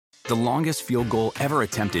The longest field goal ever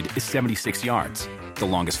attempted is 76 yards. The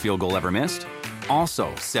longest field goal ever missed?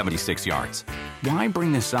 Also 76 yards. Why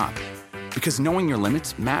bring this up? Because knowing your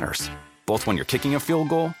limits matters, both when you're kicking a field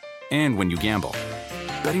goal and when you gamble.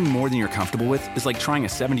 Betting more than you're comfortable with is like trying a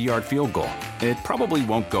 70-yard field goal. It probably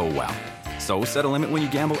won't go well. So set a limit when you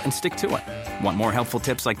gamble and stick to it. Want more helpful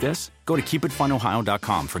tips like this? Go to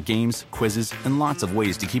keepitfunohio.com for games, quizzes, and lots of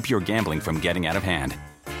ways to keep your gambling from getting out of hand.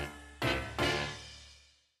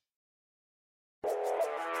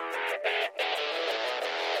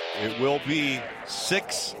 It will be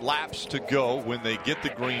 6 laps to go when they get the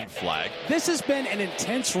green flag. This has been an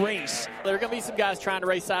intense race. There are going to be some guys trying to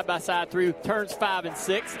race side by side through turns 5 and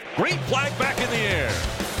 6. Green flag back in the air.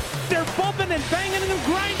 They're bumping and banging and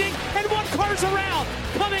grinding, and one car's around,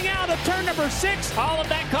 coming out of turn number 6. All of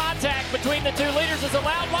that contact between the two leaders is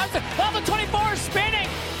allowed. Oh, the 24 is spinning.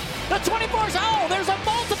 The 24's, there's a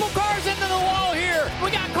multiple cars into the wall here. We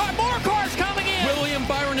got more cars coming in. William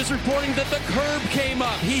Byron is reporting that the curb came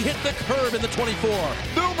up. He hit the curb in the 24.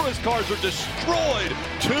 Numerous cars are destroyed.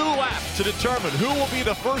 2 laps to determine who will be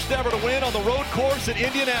the first ever to win on the road course at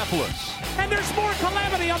Indianapolis. And there's more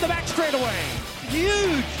calamity on the back straightaway.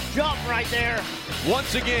 Huge jump right there.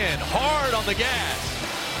 Once again, hard on the gas.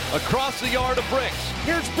 Across the yard of bricks.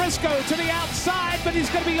 Here's Briscoe to the outside, but he's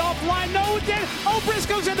going to be offline.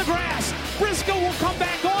 Briscoe's in the grass. Briscoe will come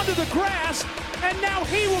back onto the grass, and now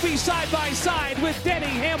he will be side by side with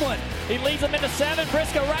Denny Hamlin. He leads him into 7.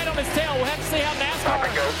 Briscoe right on his tail. We'll have to see how NASCAR.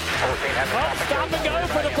 Stop and go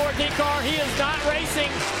for the 14 car. He is not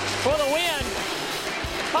racing for the win.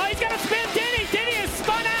 Oh, he's got to spin Denny. Denny is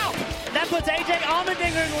spun out. That puts A.J.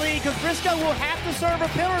 Allmendinger in the lead because Briscoe will have to serve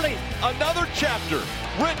a penalty. Another chapter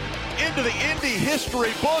written into the Indy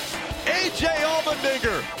history books. A.J.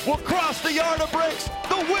 Allmendinger will cross the yard of bricks,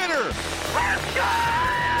 the winner. Let's go!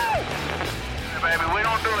 Baby, we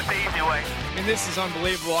don't do it the easy way. And this is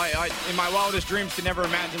unbelievable. I in my wildest dreams could never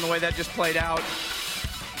imagine the way that just played out.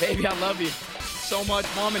 Baby, I love you so much,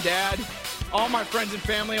 Mom and Dad, all my friends and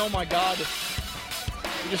family. Oh my God,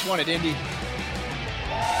 we just wanted Indy.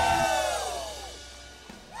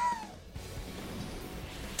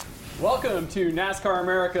 Welcome to NASCAR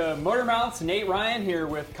America Motor Mouths. Nate Ryan here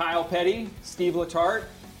with Kyle Petty, Steve Letarte,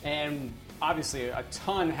 and obviously a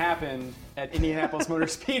ton happened at Indianapolis Motor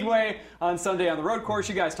Speedway on Sunday on the road course.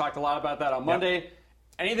 You guys talked a lot about that on Monday. Yep.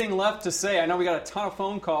 Anything left to say? I know we got a ton of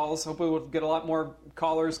phone calls. Hopefully we'll get a lot more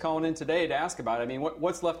callers calling in today to ask about it. I mean,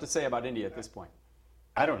 what's left to say about Indy at this point?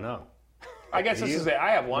 I don't know. I guess this is it.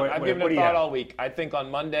 I have one. I've given it thought all week. I think on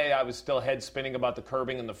Monday I was still head spinning about the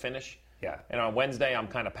curbing and the finish. Yeah. And on Wednesday, I'm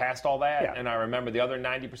kind of past all that, and I remember the other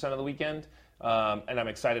 90% of the weekend, and I'm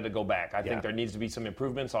excited to go back. I think there needs to be some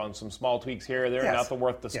improvements on some small tweaks here or there, nothing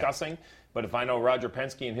worth discussing. But if I know Roger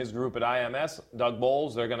Penske and his group at IMS, Doug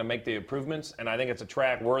Bowles, they're going to make the improvements, and I think it's a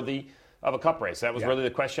track worthy of a cup race. That was really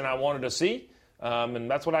the question I wanted to see, and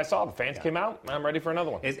that's what I saw. The fans came out, and I'm ready for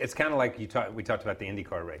another one. It's kind of like we talked about the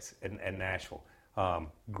IndyCar race in Nashville.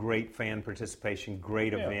 Great fan participation,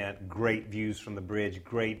 great event, great views from the bridge,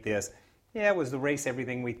 great this. Yeah, was the race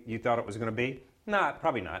everything you thought it was going to be? Not,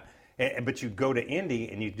 probably not. But you go to Indy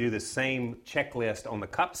and you do the same checklist on the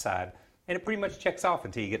Cup side, and it pretty much checks off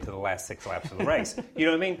until you get to the last 6 laps of the race. You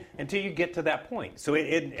know what I mean? Until you get to that point. So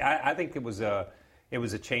I think it was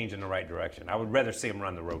a change in the right direction. I would rather see them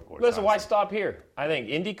run the road course. Listen, why stop here? I think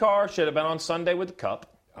IndyCar should have been on Sunday with the Cup.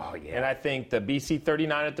 Oh, yeah. And I think the BC39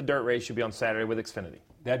 at the dirt race should be on Saturday with Xfinity.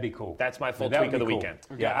 That'd be cool. That's my full tweak of the weekend.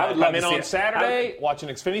 Yeah, I would love to see on Saturday, watch an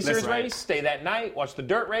Xfinity Series race, stay that night, watch the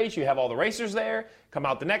dirt race. You have all the racers there. Come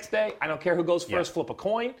out the next day. I don't care who goes first, flip a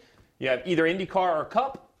coin. You have either IndyCar or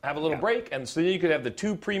Cup, have a little break, and so you could have the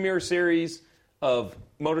 2 premier series of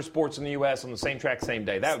motorsports in the U.S. on the same track, same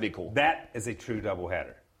day. That would be cool. That is a true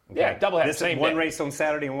doubleheader. Okay? Yeah, doubleheader, this same one day. race on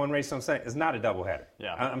Saturday and one race on Sunday. It's not a doubleheader.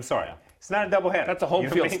 Yeah. I'm sorry. Yeah. It's not a doubleheader. That's a home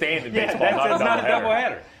field stand in baseball, that's not a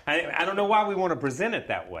doubleheader. I don't know why we want to present it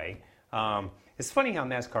that way. It's funny how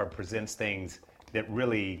NASCAR presents things that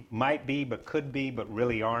really might be, but could be, but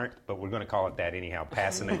really aren't. But we're going to call it that anyhow.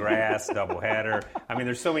 Pass in the grass, doubleheader. I mean,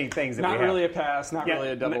 there's so many things that not we have. Not really a pass, not really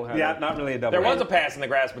a doubleheader. Yeah, not really a doubleheader. There was a pass in the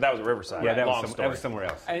grass, but that was at Riverside. Yeah, that was somewhere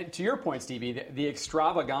else. And to your point, Stevie, the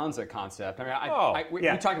extravaganza concept. I mean, we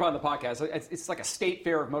talked about it in the podcast. It's like a state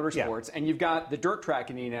fair of motorsports, and you've got the dirt track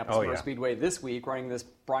in Indianapolis Motor Speedway this week running this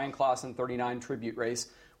Brian Clausen 39 tribute race.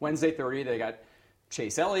 Wednesday 30, they got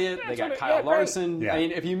Chase Elliott, they got Kyle Larson. Yeah. I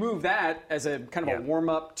mean, if you move that as a kind of a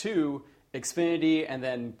warm-up to Xfinity and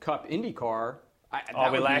then Cup IndyCar,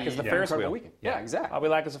 all we lack is the Ferris wheel. Weekend. Yeah, exactly. All we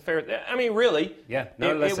lack is a Ferris. I mean, really. Yeah.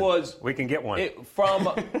 No, listen, it was. We can get one.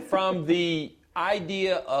 From the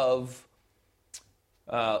idea of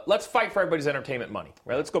let's fight for everybody's entertainment money,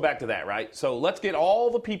 right? Let's go back to that, right? So let's get all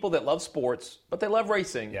the people that love sports, but they love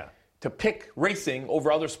racing, to pick racing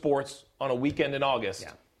over other sports on a weekend in August.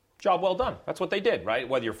 Yeah. Job well done. That's what they did, right?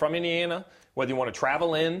 Whether you're from Indiana, whether you want to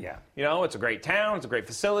travel in, it's a great town, it's a great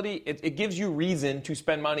facility. It gives you reason to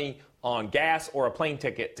spend money on gas or a plane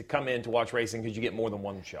ticket to come in to watch racing because you get more than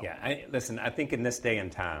one show. Yeah, I think in this day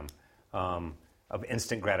and time of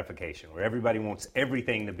instant gratification, where everybody wants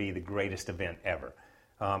everything to be the greatest event ever,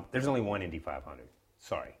 there's only one Indy 500.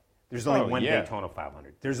 Sorry. There's only one Daytona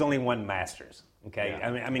 500. There's only one Masters. Okay?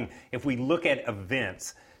 Yeah. I mean, if we look at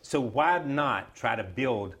events, so why not try to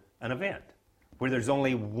build an event where there's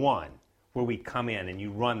only one, where we come in and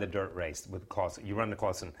you run the dirt race with Clauson, you run the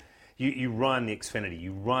Clauson, you run the Xfinity,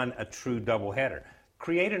 you run a true doubleheader.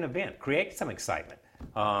 Create an event, create some excitement.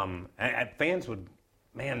 Fans would,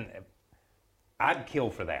 man, I'd kill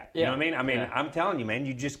for that. You know what I mean? I'm telling you, man,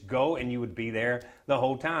 you just go and you would be there the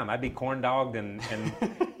whole time. I'd be corn dogged and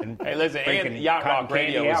hey, listen, and Yacht Rock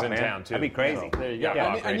Radio is in town too. That'd be crazy. There you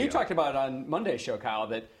go. And you talked about it on Monday's show, Kyle,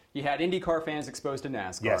 that you had IndyCar fans exposed to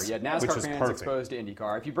NASCAR. Yes, you had NASCAR fans exposed to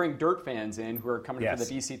IndyCar. If you bring dirt fans in who are coming for the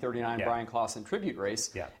BC39 Brian Clausen tribute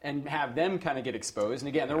race and have them kind of get exposed, and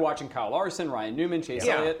again, they're watching Kyle Larson, Ryan Newman, Chase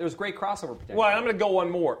Elliott. There's great crossover potential. Well, I'm going to go one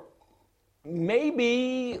more.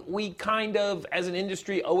 Maybe we kind of, as an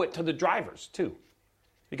industry, owe it to the drivers, too.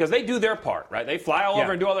 Because they do their part, right? They fly all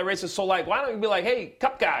over and do all their races. So, why don't you be like, hey,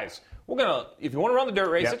 Cup guys, we're going to, if you want to run the dirt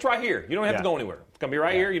race, it's right here. You don't have to go anywhere. It's going to be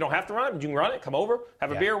right here. You don't have to run it. You can run it, come over,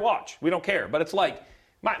 have a beer, watch. We don't care. But it's like,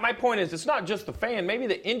 my point is, it's not just the fan, maybe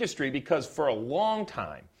the industry, because for a long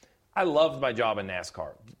time, I loved my job in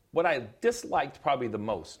NASCAR. What I disliked probably the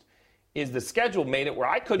most is the schedule made it where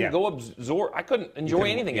I couldn't go absorb, I couldn't enjoy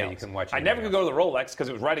anything else. You can watch I never could go to the Rolex because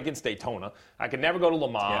it was right against Daytona. I could never go to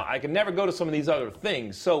Le Mans. I could never go to some of these other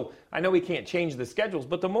things. So I know we can't change the schedules,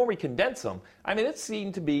 but the more we condense them, I mean, it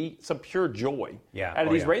seemed to be some pure joy out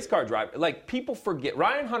of these race car drivers. Like, people forget,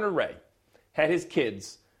 Ryan Hunter-Reay had his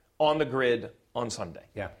kids on the grid on Sunday.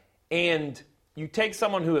 Yeah. And you take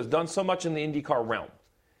someone who has done so much in the IndyCar realm,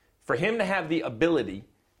 for him to have the ability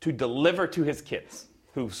to deliver to his kids,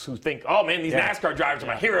 who think, oh, man, these NASCAR drivers are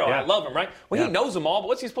my hero. I love them, right? Well, he knows them all, but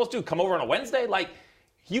what's he supposed to do, come over on a Wednesday? Like,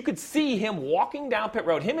 you could see him walking down pit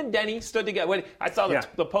road. Him and Denny stood together. I saw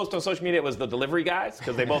the post on social media. It was the delivery guys,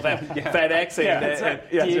 because they both have FedEx and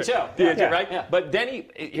DHL, right? Yeah. But Denny,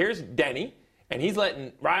 here's Denny, and he's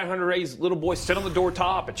letting Ryan Hunter-Reay's little boy sit on the door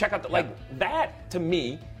top and check out that, to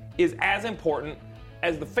me, is as important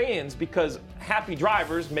as the fans, because happy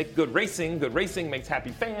drivers make good racing makes happy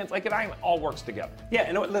fans. Like, it all works together. Yeah,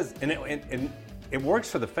 and listen, and it works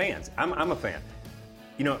for the fans. I'm a fan.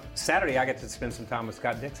 You know, Saturday I got to spend some time with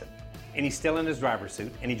Scott Dixon, and he's still in his driver's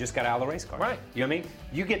suit, and he just got out of the race car. Right. You know what I mean?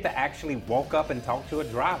 You get to actually walk up and talk to a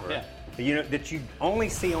driver. You know, that you only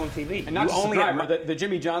see on TV. And not just the driver, the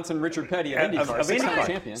Jimmy Johnson, Richard Petty of IndyCar, six-time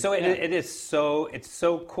champion. So it's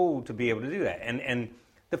so cool to be able to do that, and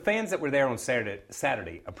the fans that were there on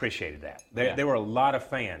Saturday appreciated that. There were a lot of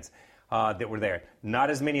fans that were there. Not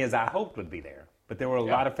as many as I hoped would be there, but there were a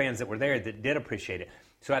lot of fans that were there that did appreciate it.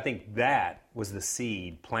 So I think that was the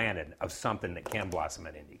seed planted of something that can blossom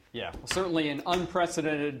at Indy. Yeah, well, certainly an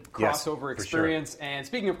unprecedented crossover experience. Sure. And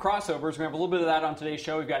speaking of crossovers, we're going to have a little bit of that on today's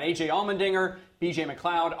show. We've got A.J. Allmendinger, B.J.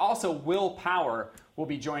 McLeod. Also, Will Power will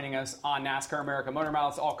be joining us on NASCAR America Motor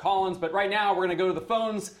Mouths, all Collins. But right now, we're going to go to the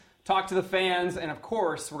phones, talk to the fans, and of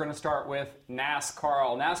course, we're going to start with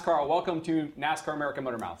NASCAR. NASCAR, welcome to NASCAR America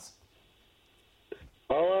Motor Mouths.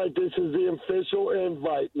 All right, this is the official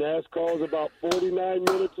invite. NASCAR is about 49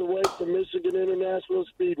 minutes away from Michigan International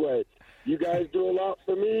Speedway. You guys do a lot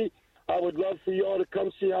for me. I would love for y'all to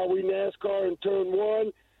come see how we NASCAR in Turn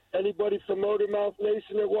 1. Anybody from Motor Mouth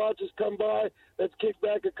Nation that watches, come by. Let's kick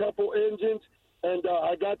back a couple engines. And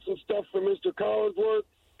I got some stuff for Mr. Collinsworth,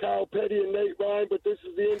 Kyle Petty, and Nate Ryan, but this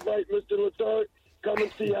is the invite, Mr. Letarte. Come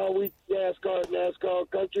and see how we NASCAR at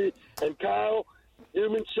NASCAR Country. And Kyle,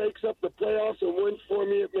 Newman shakes up the playoffs and wins for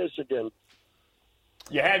me at Michigan.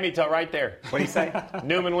 You had me till right there. What do you say?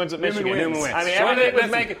 Newman wins at Michigan. Newman wins. I mean, everything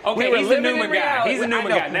was making. Okay, we were living in reality. He's a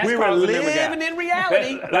Newman guy. We were living in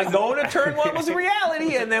reality. Like, going to Turn 1 was a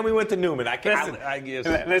reality, and then we went to Newman. I guess.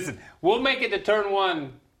 Listen, we'll make it to Turn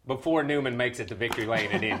 1 before Newman makes it to victory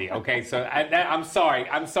lane in Indy. Okay, so I'm sorry,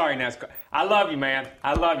 NASCAR. I love you, man.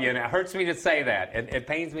 I love you, and it hurts me to say that. It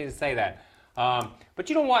pains me to say that. But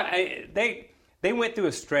you know what? They went through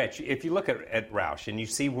a stretch. If you look at Roush and you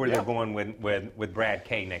see where they're going with Brad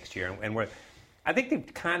Kay next year, and I think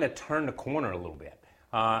they've kind of turned the corner a little bit.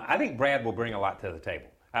 I think Brad will bring a lot to the table.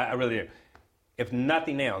 I really do. If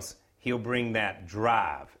nothing else, he'll bring that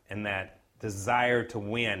drive and that desire to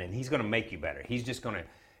win, and he's going to make you better. He's going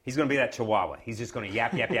to be that chihuahua. He's just going to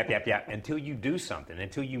yap, yap, yap, yap, yap until you do something,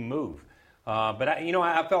 until you move. But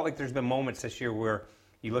I felt like there's been moments this year where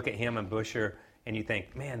you look at him and Buescher and you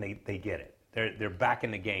think, man, they get it. They're back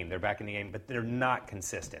in the game. They're back in the game, but they're not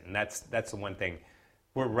consistent, and that's the one thing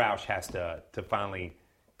where Roush has to finally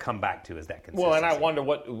come back to, is that consistency. Well, and I wonder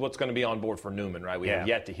what's going to be on board for Newman, right? We have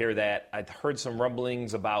yet to hear that. I've heard some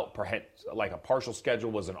rumblings about perhaps like a partial schedule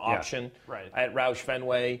was an option at Roush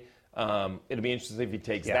Fenway. It'll be interesting if he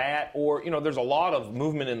takes that. Or, there's a lot of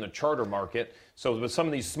movement in the charter market. So with some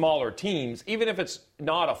of these smaller teams, even if it's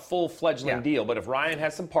not a full-fledged deal, but if Ryan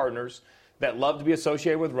has some partners that love to be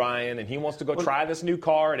associated with Ryan, and he wants to go try this new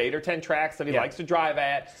car at 8 or 10 tracks that he likes to drive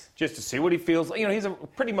at just to see what he feels. He's a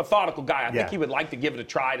pretty methodical guy. I think he would like to give it a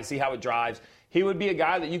try to see how it drives. He would be a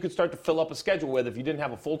guy that you could start to fill up a schedule with if you didn't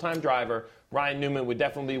have a full-time driver. Ryan Newman would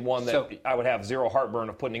definitely be one that I would have zero heartburn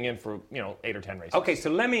of putting in for 8 or 10 races. Okay, so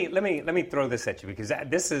let me throw this at you, because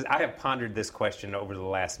I have pondered this question over the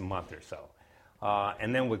last month or so,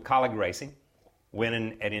 and then with Kaulig Racing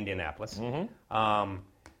winning at Indianapolis.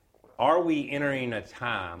 Are we entering a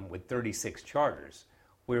time with 36 charters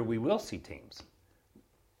where we will see teams,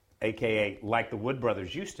 a.k.a. like the Wood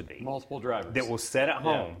Brothers used to be, multiple drivers, that will sit at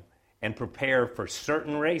home and prepare for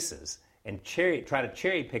certain races and try to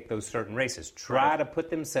cherry pick those certain races, try to put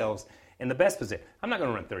themselves in the best position? I'm not going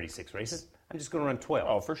to run 36 races. I'm just going to run 12.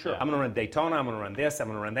 Oh, for sure. I'm going to run Daytona. I'm going to run this. I'm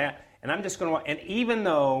going to run that. And I'm just going to – and even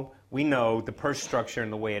though we know the purse structure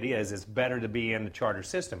and the way it is, it's better to be in the charter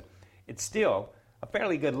system, it's still – a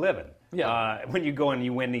fairly good living when you go and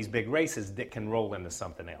you win these big races that can roll into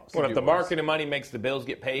something else. Well, if the marketing money makes the bills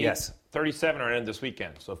get paid, 37 are in this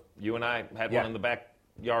weekend. So if you and I had one in the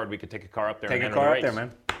backyard, we could take a car up there and enter the race. Take a car up there,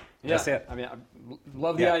 man. That's it. I mean, I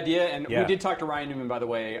love the idea. And we did talk to Ryan Newman, by the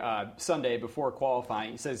way, Sunday before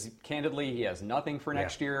qualifying. He says, candidly, he has nothing for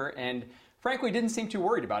next year. And frankly, didn't seem too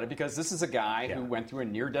worried about it, because this is a guy who went through a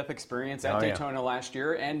near-death experience at Daytona last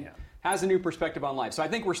year and has a new perspective on life. So I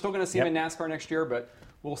think we're still going to see him in NASCAR next year, but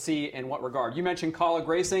we'll see in what regard. You mentioned Kaulig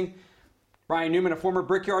Racing. Ryan Newman, a former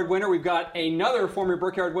Brickyard winner. We've got another former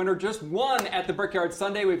Brickyard winner, just won at the Brickyard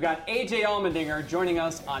Sunday. We've got A.J. Allmendinger joining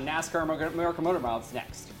us on NASCAR American Motor Mouths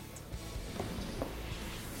next.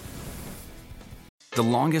 The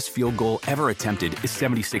longest field goal ever attempted is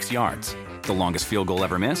 76 yards. The longest field goal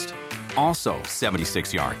ever missed? Also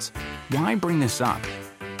 76 yards. Why bring this up?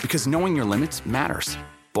 Because knowing your limits matters,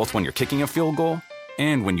 both when you're kicking a field goal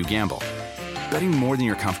and when you gamble. Betting more than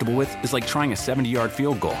you're comfortable with is like trying a 70-yard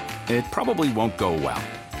field goal. It probably won't go well.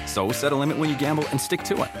 So set a limit when you gamble and stick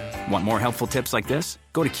to it. Want more helpful tips like this?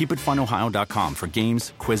 Go to keepitfunohio.com for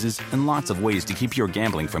games, quizzes, and lots of ways to keep your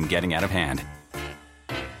gambling from getting out of hand.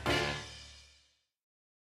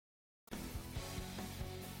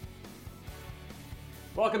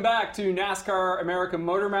 Welcome back to NASCAR American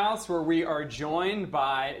Motor Mouths, where we are joined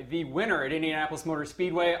by the winner at Indianapolis Motor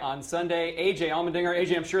Speedway on Sunday, A.J. Allmendinger.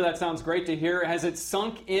 A.J., I'm sure that sounds great to hear. Has it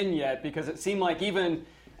sunk in yet? Because it seemed like even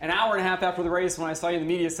an hour and a half after the race, when I saw you in the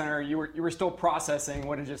media center, you were still processing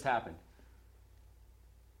what had just happened.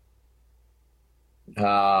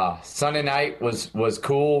 Sunday night was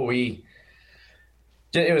cool.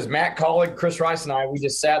 It was Matt Kaulig, Chris Rice, and I. We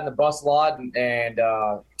just sat in the bus lot and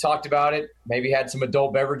talked about it. Maybe had some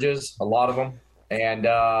adult beverages, a lot of them, and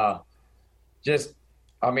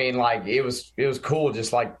it was cool.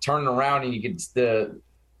 Just like turning around and you could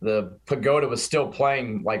the pagoda was still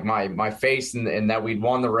playing like my face, and that we'd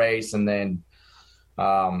won the race. And then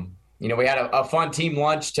we had a fun team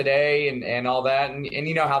lunch today and all that. And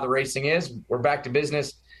you know how the racing is. We're back to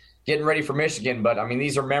business, getting ready for Michigan. But, I mean,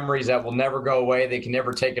 these are memories that will never go away. They can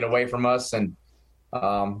never take it away from us. And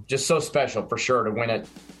just so special for sure to win at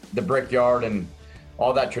the Brickyard and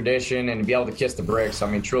all that tradition and be able to kiss the bricks. I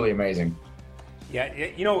mean, truly amazing. Yeah,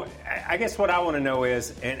 I guess what I want to know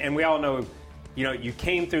is, and we all know, you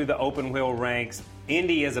came through the open wheel ranks.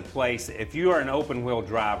 Indy is a place, if you are an open wheel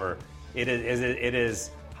driver, it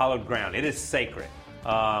is hallowed ground. It is sacred.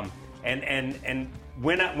 And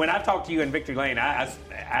when I talked to you in Victory Lane,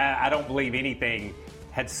 I don't believe anything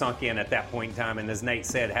had sunk in at that point in time. And as Nate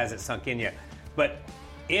said, hasn't sunk in yet. But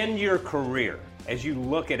in your career, as you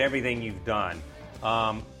look at everything you've done,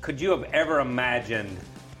 could you have ever imagined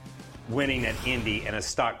winning an Indy in a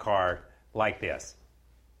stock car like this?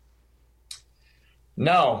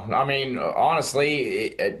 No, I mean,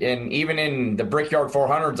 honestly, and even in the Brickyard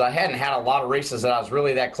 400s, I hadn't had a lot of races that I was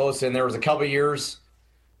really that close in. There was a couple of years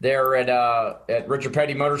there at Richard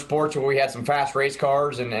Petty Motorsports where we had some fast race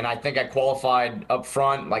cars, and I think I qualified up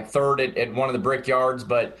front, like third at one of the Brickyards,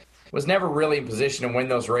 but was never really in position to win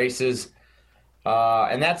those races.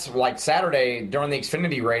 And that's like Saturday during the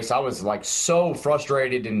Xfinity race, I was like so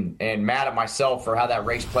frustrated and mad at myself for how that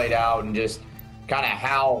race played out and just kind of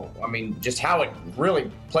how it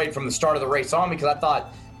really played from the start of the race on, because I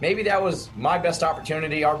thought maybe that was my best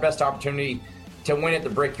opportunity, our best opportunity to win at the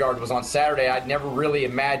Brickyard was on Saturday. I'd never really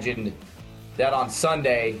imagined that on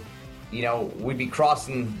Sunday, we'd be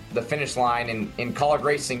crossing the finish line in Kaulig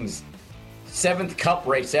Racing's 7th Cup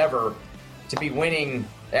race ever to be winning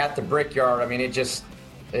at the Brickyard. I mean, as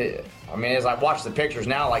I watch the pictures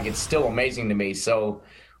now, like, it's still amazing to me. So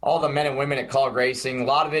all the men and women at Kaulig Racing,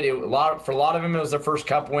 for a lot of them, it was their first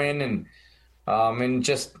Cup win, and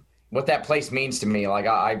just what that place means to me. Like,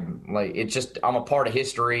 I'm a part of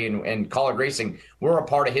history, and Kaulig Racing, we're a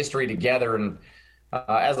part of history together. And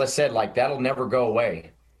as I said, like, that'll never go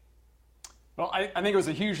away. Well, I think it was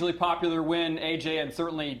a hugely popular win, AJ, and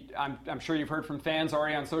certainly I'm sure you've heard from fans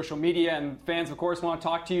already on social media, and fans, of course, want to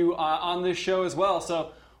talk to you on this show as well.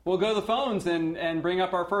 So we'll go to the phones and bring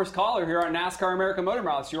up our first caller here on NASCAR America Motor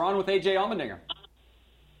Mouths. You're on with AJ Allmendinger.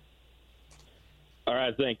 All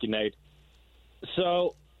right, thank you, Nate.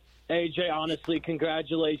 So, AJ, honestly,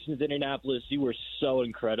 congratulations, Indianapolis. You were so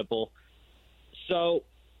incredible. So,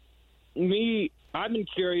 I've been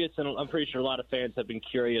curious, and I'm pretty sure a lot of fans have been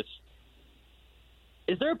curious.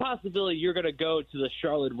 Is there a possibility you're going to go to the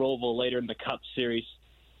Charlotte Roval later in the Cup Series?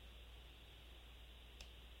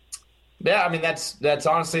 Yeah, I mean, that's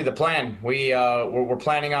honestly the plan. We're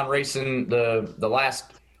planning on racing the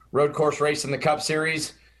last road course race in the Cup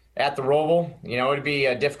Series at the Roval. It'd be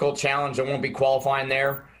a difficult challenge. I won't be qualifying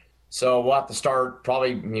there, so we'll have to start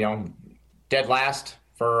probably dead last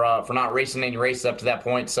for not racing any races up to that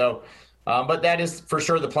point. So, but that is for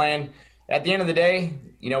sure the plan. At the end of the day,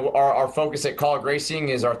 our focus at Kaulig Racing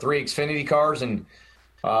is our 3 Xfinity cars and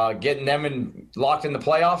getting them locked in the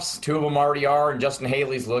playoffs. 2 of them already are, and Justin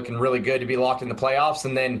Haley's looking really good to be locked in the playoffs,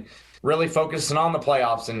 and then really focusing on the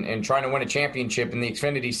playoffs and trying to win a championship in the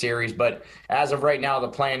Xfinity Series. But as of right now, the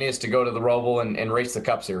plan is to go to the Roval and race the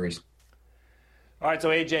Cup Series. All right, so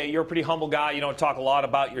AJ, you're a pretty humble guy. You don't talk a lot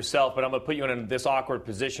about yourself, but I'm going to put you in this awkward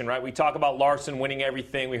position, right? We talk about Larson winning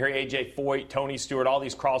everything. We hear AJ Foyt, Tony Stewart, all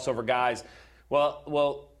these crossover guys.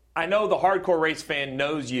 Well, I know the hardcore race fan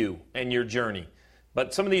knows you and your journey,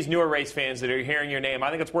 but some of these newer race fans that are hearing your name,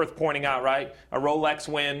 I think it's worth pointing out, right? A Rolex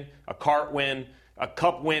win, a kart win, a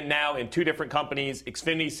Cup win now in 2 different companies,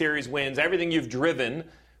 Xfinity Series wins, everything you've driven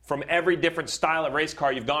from every different style of race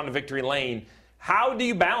car, you've gone to victory lane. How do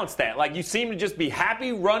you balance that? Like, you seem to just be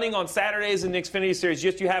happy running on Saturdays in the Xfinity Series,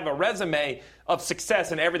 just you have a resume of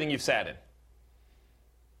success in everything you've sat in.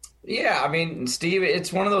 Yeah, I mean, Steve,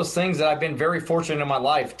 it's one of those things that I've been very fortunate in my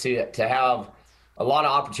life to have a lot of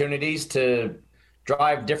opportunities to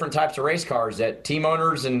drive different types of race cars that team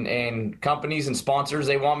owners and companies and sponsors,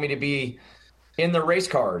 they want me to be in the race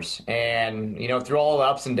cars. And, through all the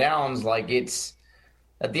ups and downs, like, it's,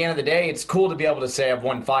 at the end of the day, it's cool to be able to say I've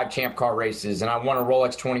won 5 Champ Car races and I won a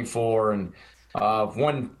Rolex 24 and I've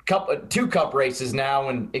won 2 Cup races now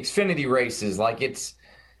and Xfinity races. Like,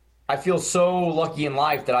 I feel so lucky in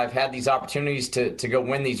life that I've had these opportunities to go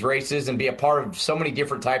win these races and be a part of so many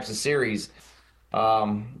different types of series.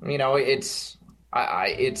 It's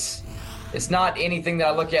not anything that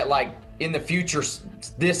I look at like in the future,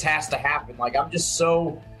 this has to happen. Like, I'm just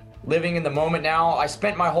so living in the moment now. I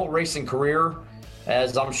spent my whole racing career,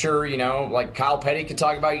 as I'm sure, like Kyle Petty could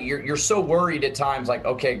talk about, you're so worried at times, like,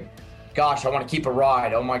 okay, gosh, I want to keep a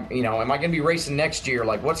ride. Oh my, am I going to be racing next year?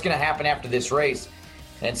 Like, what's going to happen after this race?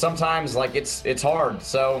 And sometimes, like, it's hard.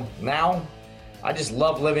 So now I just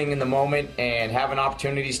love living in the moment and having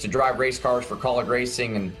opportunities to drive race cars for Kaulig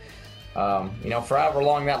Racing. And, for however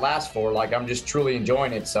long that lasts for, like, I'm just truly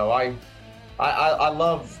enjoying it. So I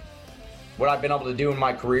love what I've been able to do in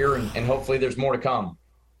my career, and hopefully there's more to come.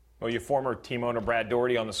 Well, your former team owner, Brad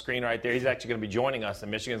Doherty, on the screen right there, he's actually going to be joining us,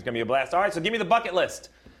 and Michigan's going to be a blast. All right, so give me the bucket list.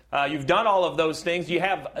 You've done all of those things. Do you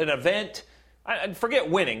have an event? Forget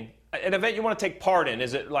winning. An event you want to take part in?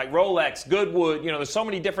 Is it like Rolex, Goodwood? There's so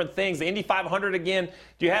many different things. The Indy 500 again.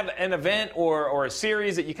 Do you have an event or a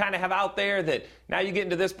series that you kind of have out there that now you get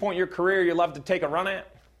into this point in your career you love to take a run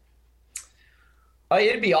at?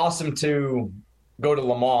 It'd be awesome to go to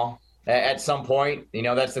Le Mans at some point.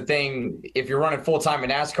 That's the thing. If you're running full-time in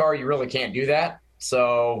NASCAR, you really can't do that.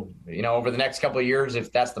 So, over the next couple of years,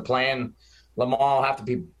 if that's the plan, Le Mans will have to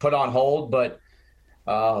be put on hold. But,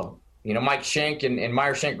 Mike Schenck and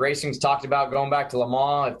Meyer Shank Racing's talked about going back to Le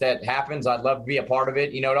Mans. If that happens, I'd love to be a part of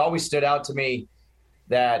it. It always stood out to me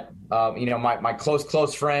that, my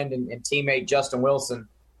close friend and teammate, Justin Wilson,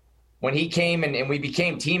 when he came and we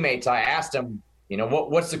became teammates, I asked him,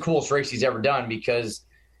 what's the coolest race he's ever done? Because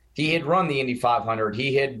he had run the Indy 500.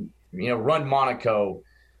 He had, run Monaco.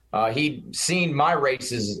 He'd seen my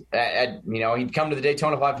races he'd come to the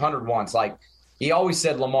Daytona 500 once. Like, he always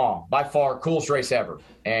said Le Mans, by far, coolest race ever.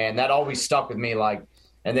 And that always stuck with me.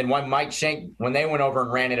 And then when Mike Shank, when they went over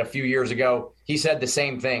and ran it a few years ago, he said the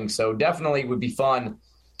same thing. So definitely would be fun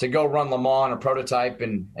to go run Le Mans on a prototype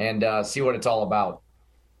and see what it's all about.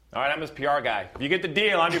 All right, I'm his PR guy. If you get the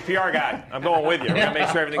deal, I'm your PR guy. I'm going with you. We're going to make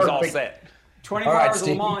sure everything's all set. 24 hours of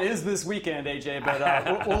Le Mans is this weekend, AJ,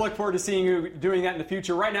 but we'll look forward to seeing you doing that in the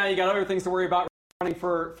future. Right now, you got other things to worry about, running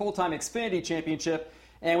for full-time Xfinity Championship.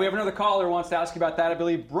 And we have another caller who wants to ask you about that. I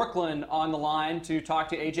believe Brooklyn on the line to talk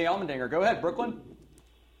to AJ Allmendinger. Go ahead, Brooklyn.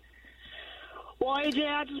 Well, AJ,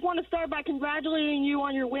 I just want to start by congratulating you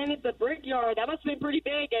on your win at the Brickyard. That must have been pretty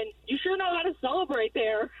big, and you sure know how to celebrate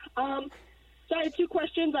there. So I had two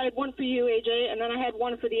questions. I had one for you, AJ, and then I had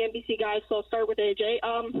one for the NBC guys, so I'll start with AJ.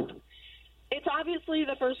 It's obviously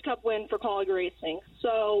the first Cup win for Kaulig Racing.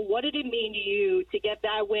 So what did it mean to you to get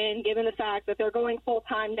that win, given the fact that they're going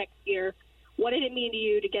full-time next year? What did it mean to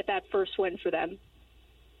you to get that first win for them?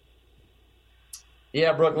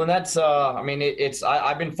 Yeah, Brooklyn, that's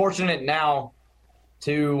I've been fortunate now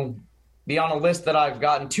to be on a list that I've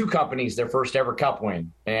gotten two companies their first ever Cup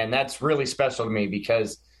win. And that's really special to me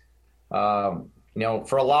because,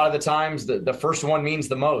 for a lot of the times, the first one means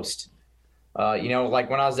the most. Like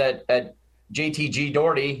when I was at JTG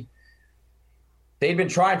Doherty, they'd been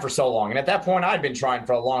trying for so long. And at that point, I'd been trying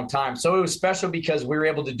for a long time. So it was special because we were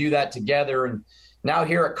able to do that together. And now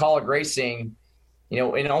here at Kaulig Racing,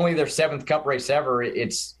 in only their seventh Cup race ever,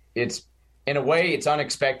 it's in a way, it's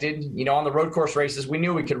unexpected. On the road course races, we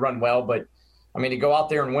knew we could run well, but to go out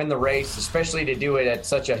there and win the race, especially to do it at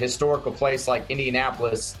such a historical place like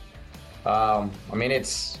Indianapolis,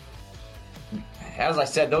 it's, as I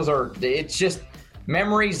said, it's just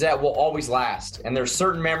memories that will always last. And there's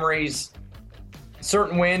certain memories,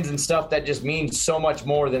 certain wins and stuff that just mean so much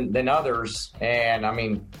more than others.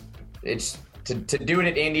 And it's to do it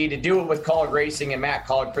at Indy, to do it with Kaulig Racing and Matt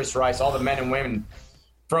Kaulig, Chris Rice, all the men and women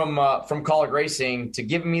from Kaulig Racing, to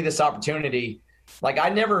give me this opportunity. Like, I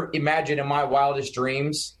never imagined in my wildest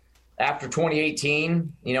dreams after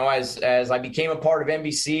 2018, as I became a part of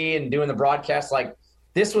NBC and doing the broadcast, like,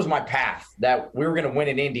 this was my path that we were going to win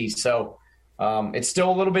in Indy. So it's still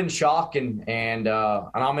a little bit in shock and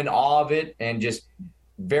I'm in awe of it and just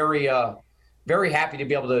very, very happy to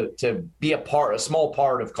be able to be a small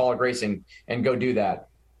part of Kaulig Racing and go do that.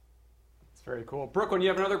 That's very cool. Brooklyn, you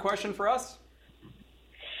have another question for us?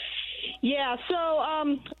 Yeah,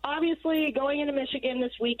 so obviously going into Michigan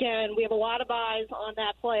this weekend, we have a lot of eyes on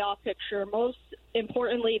that playoff picture, most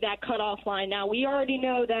importantly that cutoff line. Now, we already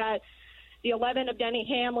know that the 11 of Denny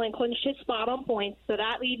Hamlin clinched his spot on points, so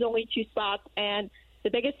that leaves only two spots, and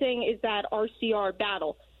the biggest thing is that RCR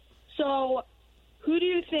battle. So who do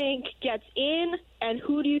you think gets in and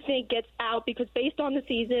who do you think gets out? Because based on the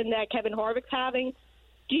season that Kevin Harvick's having,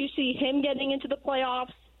 do you see him getting into the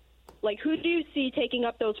playoffs? Like, who do you see taking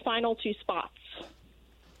up those final two spots?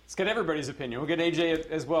 Let's get everybody's opinion. We'll get AJ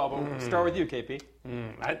as well, but we'll start with you, KP.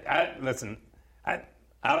 Listen,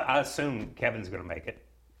 I assume Kevin's going to make it.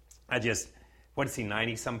 What is he,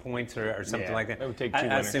 90-some points or something like that? It would take two I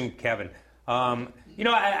winners. assume Kevin.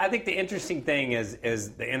 I think the interesting thing is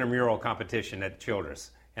the intramural competition at Childress.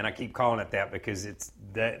 And I keep calling it that because it's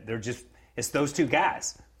those two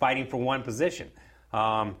guys fighting for one position.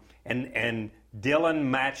 And Dylan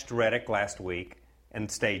matched Reddick last week in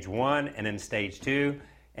stage 1 and in stage 2,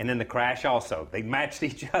 and in the crash also. They matched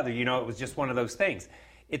each other. It was just one of those things.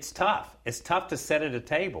 It's tough. It's tough to sit at a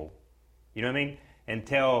table, you know what I mean, and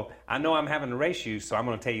tell, I know I'm having to race you, so I'm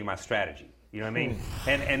going to tell you my strategy. You know what I mean?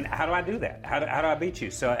 And how do I do that? How do I beat you?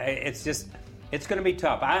 So it's going to be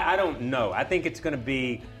tough. I don't know. I think it's going to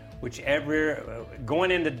be whichever,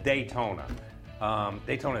 going into Daytona.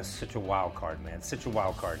 Daytona is such a wild card, man. Such a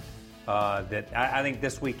wild card. That I think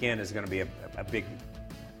this weekend is going to be a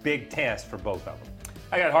big test for both of them.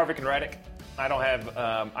 I got Harvick and Reddick. I don't have,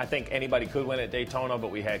 I think anybody could win at Daytona,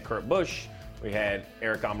 but we had Kurt Busch, we had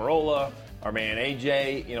Eric Almirola, our man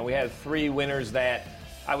AJ. We had three winners that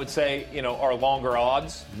I would say, are longer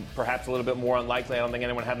odds, perhaps a little bit more unlikely. I don't think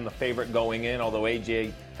anyone had them the favorite going in, although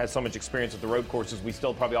AJ has so much experience with the road courses. We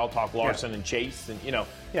still probably all talk Larson and Chase, and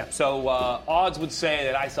So odds would say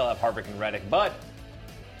that I still have Harvick and Reddick, but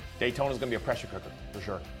Daytona's going to be a pressure cooker for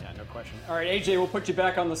sure. Yeah, no question. All right, AJ, we'll put you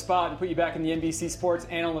back on the spot and put you back in the NBC Sports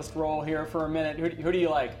analyst role here for a minute. Who do you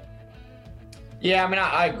like? Yeah,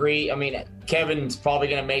 I agree. Kevin's probably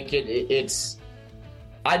going to make it.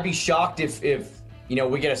 I'd be shocked if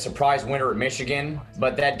we get a surprise winner at Michigan,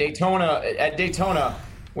 but at Daytona,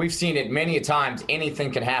 we've seen it many a times.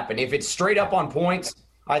 Anything can happen. If it's straight up on points,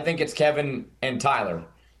 I think it's Kevin and Tyler,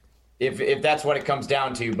 if that's what it comes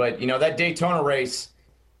down to. But, that Daytona race,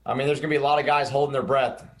 I mean, there's going to be a lot of guys holding their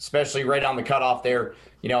breath, especially right on the cutoff there.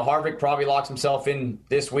 Harvick probably locks himself in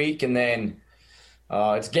this week, and then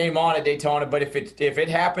it's game on at Daytona. But if it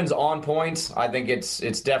happens on points, I think it's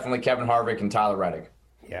definitely Kevin Harvick and Tyler Reddick.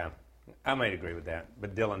 Yeah, I might agree with that.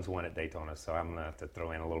 But Dylan's won at Daytona, so I'm going to have to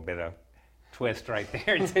throw in a little bit of twist right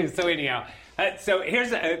there, too. So anyhow, so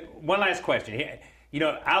here's one last question.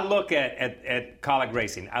 I look at Kaulig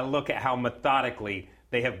Racing. I look at how methodically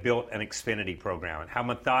they have built an Xfinity program and how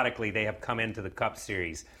methodically they have come into the Cup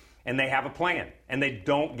Series. And they have a plan, and they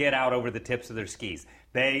don't get out over the tips of their skis.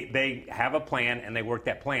 They have a plan, and they work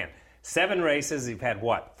that plan. 7 races, you've had,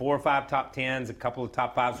 4 or 5 top 10s, a couple of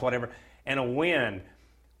top 5s, whatever, and a win.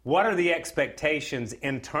 What are the expectations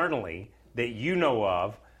internally that you know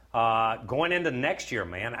of going into next year,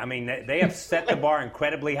 man? I mean, they have set the bar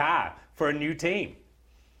incredibly high for a new team.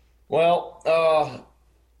 Well,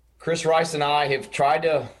 Chris Rice and I have tried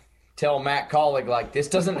to tell Matt Kaulig, this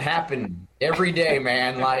doesn't happen every day,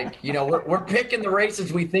 man. We're picking the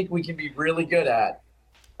races we think we can be really good at.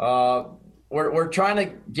 We're trying to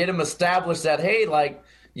get him established that, hey,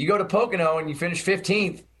 you go to Pocono and you finish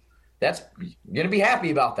 15th, that's going to be happy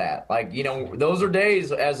about that. Those are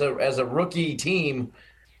days as a rookie team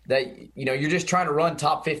that, you're just trying to run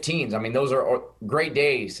top 15s. I mean, those are great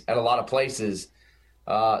days at a lot of places.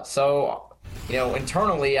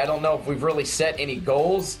 Internally, I don't know if we've really set any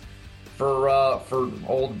goals for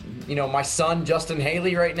old, my son, Justin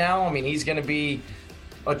Haley right now. I mean, he's going to be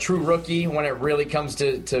a true rookie when it really comes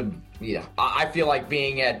to I feel like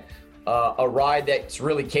being at a ride that's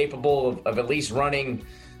really capable of at least running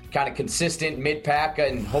kind of consistent mid-pack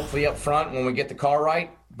and hopefully up front when we get the car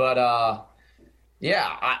right. But,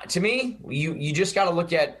 to me, you just got to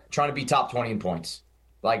look at trying to be top 20 in points.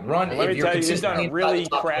 Let me tell you, he's done a really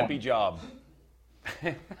crappy job.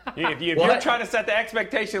 If you're trying to set the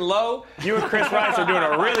expectation low, you and Chris Rice are doing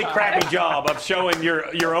a really crappy job of showing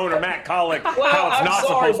your owner, Matt Kaulig, how it's not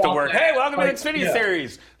supposed to work. Hey, welcome to the Xfinity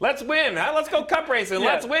Series. Let's win. Let's go Cup racing.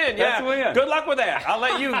 Let's win. Yeah. Let's win. Good luck with that. I'll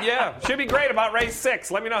let you. Yeah. Should be great about race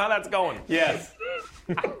 6. Let me know how that's going. Yes.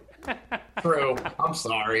 True. I'm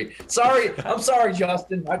sorry. I'm sorry,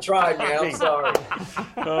 Justin. I tried, man. I'm sorry.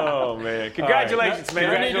 Oh, man. Congratulations,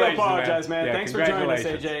 man. No need to apologize, man. Yeah, thanks for joining us,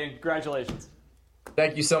 AJ. Congratulations.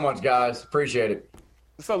 Thank you so much, guys. Appreciate it.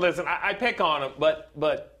 So, listen, I pick on him,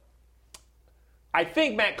 but I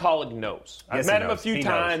think Matt Kaulig knows. I've met him a few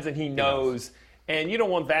times, and he knows. And you don't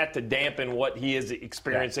want that to dampen what he is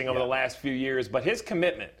experiencing over the last few years. But his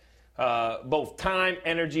commitment, both time,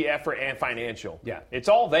 energy, effort, and financial, it's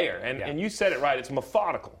all there. And you said it right. It's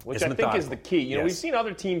methodical, which I think is the key. We've seen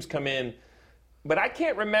other teams come in, but I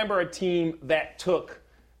can't remember a team that took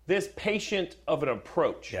this patient of an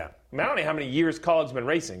approach. Yeah. I mean, I don't know how many years Kaulig's been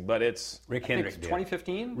racing, but it's... Rick Hendrick did.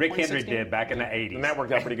 2015? Rick Hendrick did back in the 80s. And that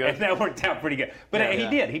worked out pretty good. But he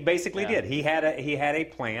did. He basically did. He had a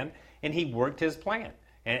plan, and he worked his plan.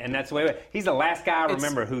 And that's the way he's the last guy I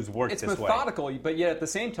remember who's worked this way. It's methodical, but yet at the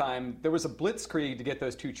same time, there was a blitzkrieg to get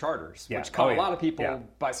those 2 charters, which caught a lot of people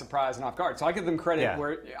by surprise and off guard. So I give them credit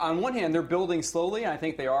where, on one hand, they're building slowly, and I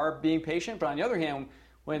think they are being patient, but on the other hand,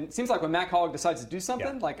 it seems like when Matt Kaulig decides to do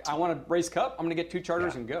something, I want to race Cup, I'm going to get 2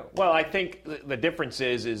 charters and go. Well, I think the difference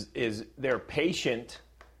is they're patient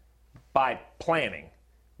by planning,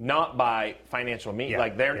 not by financial means.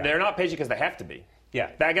 They're not patient because they have to be.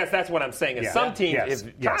 Yeah, I guess that's what I'm saying. Is some teams,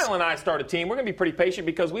 if Kyle and I start a team, we're going to be pretty patient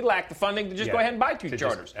because we lack the funding to just go ahead and buy 2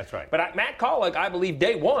 charters. That's right. But Matt Kaulig, I believe,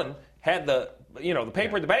 day one had the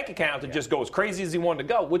paper in the bank account to just go as crazy as he wanted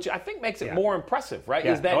to go, which I think makes it more impressive, right?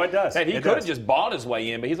 Yeah. Is that, it does. That he could have just bought his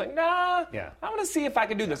way in, but he's like, nah, I want to see if I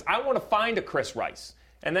can do this. I want to find a Chris Rice.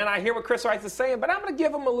 And then I hear what Chris Rice is saying, but I'm going to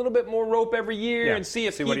give him a little bit more rope every year and see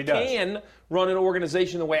if he can run an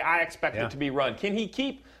organization the way I expect it to be run. Can he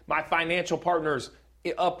keep my financial partners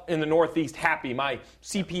up in the Northeast happy, my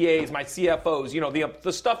CPAs, my CFOs,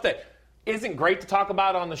 the stuff that isn't great to talk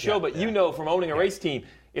about on the show, but from owning a race team,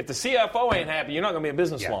 if the CFO ain't happy, you're not going to be in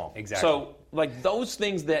business long. Exactly. So, those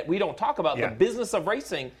things that we don't talk about, the business of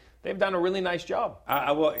racing, they've done a really nice job.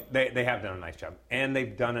 They have done a nice job. And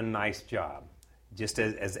they've done a nice job, just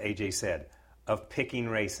as AJ said, of picking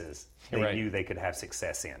races they knew they could have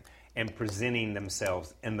success in and presenting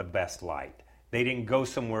themselves in the best light. They didn't go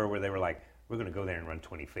somewhere where they were like, we're going to go there and run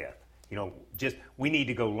 25th. We need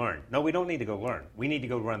to go learn. No, we don't need to go learn. We need to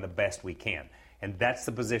go run the best we can. And that's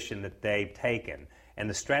the position that they've taken and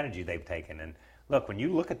the strategy they've taken. And look, when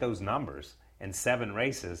you look at those numbers in 7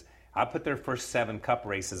 races, I put their first 7 Cup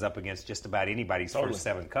races up against just about anybody's first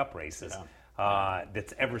 7 Cup races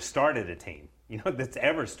that's ever started a team. That's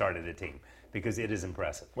ever started a team, because it is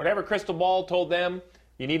impressive. Whatever crystal ball told them,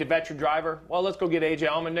 you need a veteran driver. Well, let's go get A.J.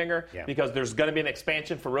 Allmendinger because there's going to be an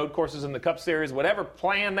expansion for road courses in the Cup Series. Whatever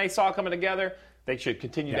plan they saw coming together, they should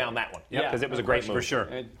continue down that one because it was a great move. For sure.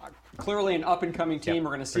 Clearly an up-and-coming team.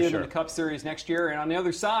 We're going to see them in the Cup Series next year. And on the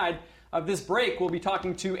other side of this break, we'll be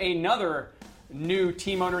talking to another new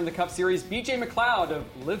team owner in the Cup Series. B.J. McLeod of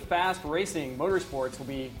Live Fast Racing Motorsports will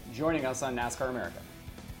be joining us on NASCAR America.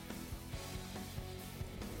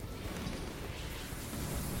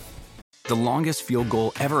 The longest field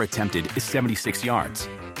goal ever attempted is 76 yards.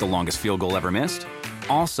 The longest field goal ever missed?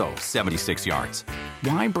 Also 76 yards.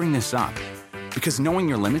 Why bring this up? Because knowing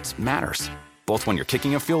your limits matters, both when you're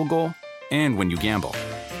kicking a field goal and when you gamble.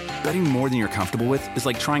 Betting more than you're comfortable with is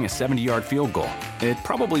like trying a 70-yard field goal. It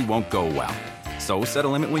probably won't go well. So set a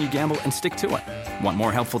limit when you gamble and stick to it. Want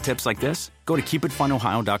more helpful tips like this? Go to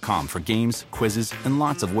keepitfunohio.com for games, quizzes, and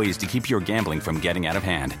lots of ways to keep your gambling from getting out of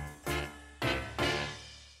hand.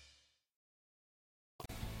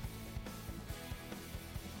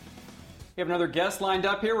 We have another guest lined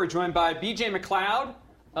up here. We're joined by B.J. McLeod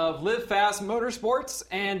of Live Fast Motorsports.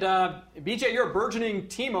 And B.J., you're a burgeoning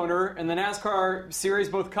team owner in the NASCAR series,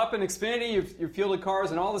 both Cup and Xfinity. You've fielded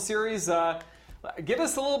cars in all the series. Give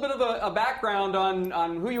us a little bit of a background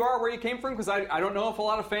on who you are, where you came from, because I don't know if a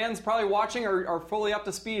lot of fans probably watching are fully up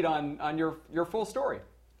to speed on your full story.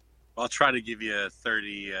 I'll try to give you a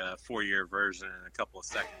 34-year version in a couple of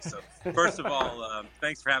seconds. So first of all,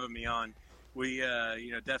 thanks for having me on. We,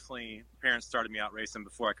 definitely parents started me out racing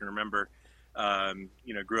before I can remember.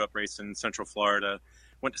 Grew up racing in Central Florida,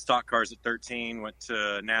 went to stock cars at 13, went to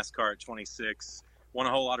NASCAR at 26, won a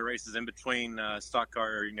whole lot of races in between stock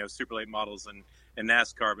car, super late models and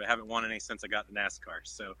NASCAR, but haven't won any since I got to NASCAR.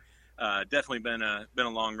 So definitely been a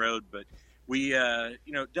long road, but we,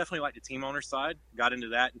 definitely like the team owner side. Got into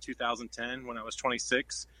that in 2010 when I was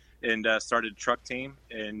 26 and started a truck team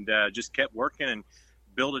and just kept working and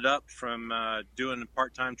build it up from doing a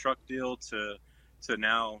part-time truck deal to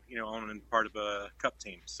now, owning part of a Cup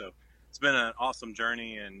team. So it's been an awesome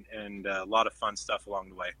journey and a lot of fun stuff along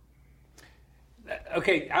the way.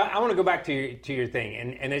 Okay, I want to go back to your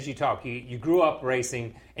thing. And as you talk, you grew up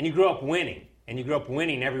racing and you grew up winning. And you grew up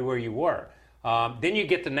winning everywhere you were. Then you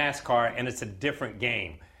get to NASCAR and it's a different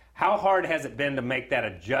game. How hard has it been to make that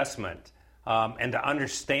adjustment and to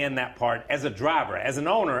understand that part as a driver? As an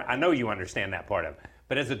owner, I know you understand that part of it.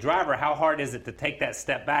 But as a driver, how hard is it to take that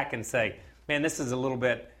step back and say, man, this is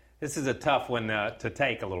a tough one to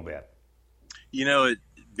take a little bit?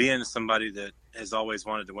 Being somebody that has always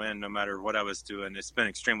wanted to win no matter what I was doing, it's been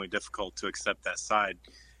extremely difficult to accept that side.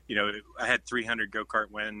 I had 300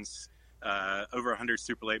 go-kart wins, over 100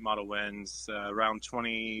 super late model wins, around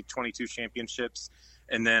 22 championships.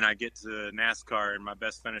 And then I get to NASCAR and my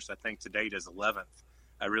best finish, I think, to date is 11th.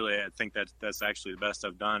 I think that's actually the best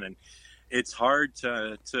I've done. And it's hard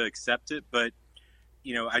to accept it, but,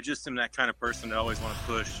 I just am that kind of person that always want to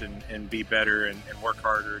push and be better and work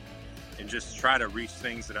harder and just try to reach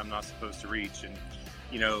things that I'm not supposed to reach. And,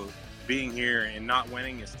 being here and not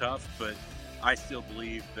winning is tough, but I still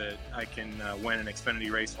believe that I can win an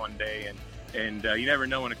Xfinity race one day. And you never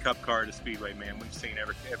know in a Cup car at a Speedway, man. We've seen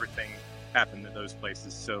everything happen at those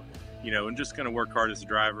places. So, I'm just going to work hard as a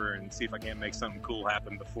driver and see if I can't make something cool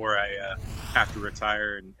happen before I have to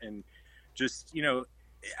retire. And just,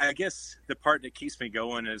 I guess the part that keeps me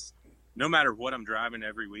going is no matter what I'm driving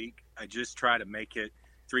every week, I just try to make it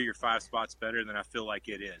 3 or 5 spots better than I feel like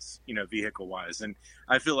it is, vehicle wise. And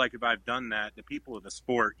I feel like if I've done that, the people of the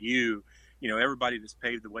sport, everybody that's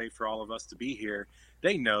paved the way for all of us to be here,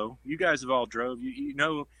 they know. You guys have all drove. You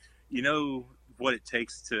know what it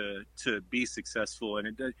takes to be successful.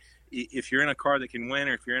 And if you're in a car that can win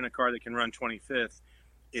or if you're in a car that can run 25th,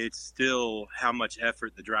 it's still how much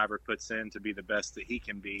effort the driver puts in to be the best that he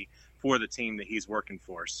can be for the team that he's working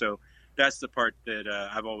for. So that's the part that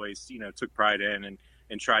I've always, took pride in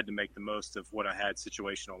and tried to make the most of what I had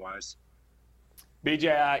situational wise.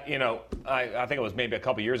 BJ, I think it was maybe a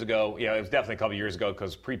couple years ago. It was definitely a couple years ago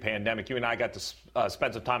because pre-pandemic, you and I got to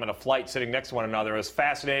spend some time on a flight sitting next to one another. It was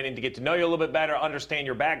fascinating to get to know you a little bit better, understand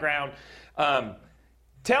your background.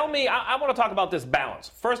 Tell me, I want to talk about this balance.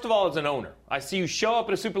 First of all, as an owner, I see you show up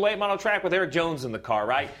at a super late model track with Eric Jones in the car,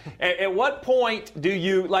 right? At what point do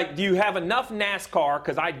you have enough NASCAR,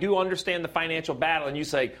 because I do understand the financial battle, and you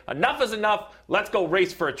say, enough is enough, let's go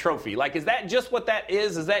race for a trophy. Is that just what that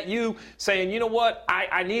is? Is that you saying, you know what,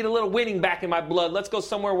 I need a little winning back in my blood, let's go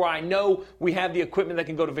somewhere where I know we have the equipment that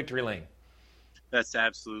can go to victory lane? That's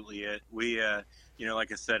absolutely it. We,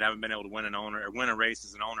 like I said, haven't been able to win a race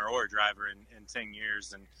as an owner or a driver in 10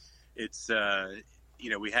 years. And it's,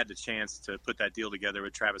 we had the chance to put that deal together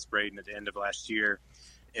with Travis Braden at the end of last year.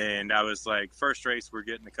 And I was like, first race, we're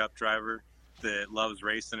getting the Cup driver that loves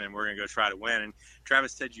racing, and we're going to go try to win. And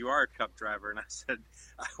Travis said, "You are a Cup driver." And I said,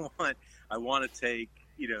 I want to take,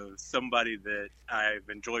 somebody that I've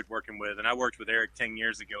enjoyed working with. And I worked with Eric 10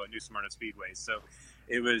 years ago at New Smyrna Speedway. So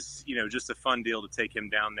it was, just a fun deal to take him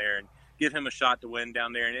down there and give him a shot to win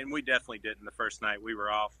down there. And we definitely didn't the first night. We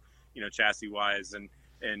were off, chassis wise, and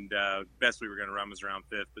best we were going to run was around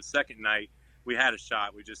 5th. But second night, we had a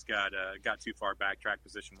shot. We just got too far back track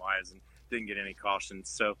position wise and didn't get any cautions.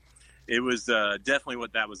 So it was definitely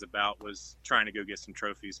what that was about, was trying to go get some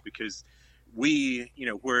trophies, because we,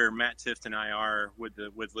 where Matt Tifft and I are with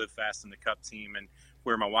Live Fast and the Cup team, and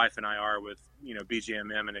where my wife and I are with,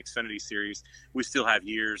 BGMM and Xfinity Series, we still have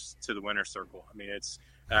years to the winner's circle. I mean, it's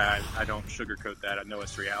I don't sugarcoat that. I know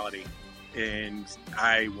it's reality, and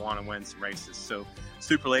I want to win some races. So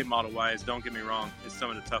Super Late Model wise, don't get me wrong, it's some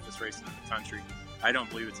of the toughest races in the country. I don't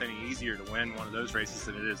believe it's any easier to win one of those races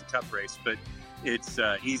than it is a Cup race, but it's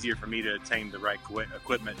easier for me to attain the right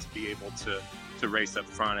equipment to be able to race up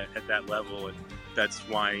front at that level. And that's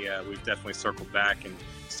why we've definitely circled back and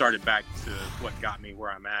started back to what got me where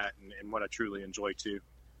I'm at and what I truly enjoy too.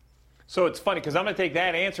 So it's funny, because I'm going to take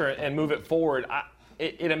that answer and move it forward.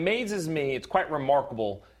 It amazes me. It's quite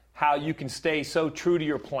remarkable how you can stay so true to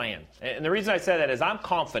your plan. And the reason I say that is I'm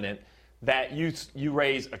confident that you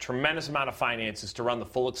raise a tremendous amount of finances to run the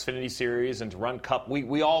full Xfinity Series and to run Cup.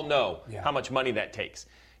 We all know how much money that takes.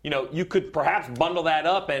 You could perhaps bundle that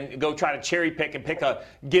up and go try to cherry pick and pick a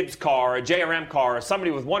Gibbs car, a JRM car, or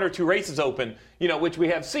somebody with 1 or 2 races open, which we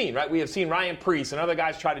have seen, right? We have seen Ryan Preece and other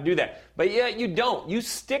guys try to do that. But yet you don't. You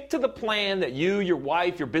stick to the plan that you, your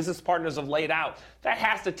wife, your business partners have laid out. That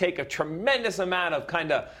has to take a tremendous amount of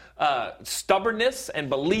kind of stubbornness and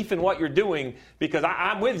belief in what you're doing, because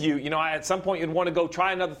I'm with you. At some point you'd want to go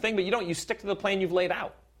try another thing, but you don't. You stick to the plan you've laid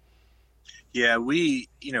out. Yeah,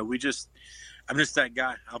 I'm just that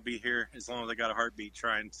guy. I'll be here as long as I got a heartbeat,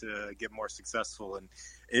 trying to get more successful. And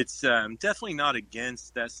it's definitely not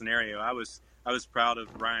against that scenario. I was proud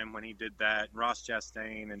of Ryan when he did that, and Ross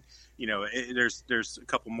Chastain, and there's a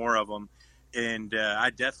couple more of them. And I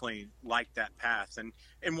definitely like that path.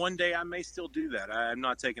 And one day I may still do that. I'm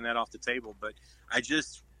not taking that off the table, but I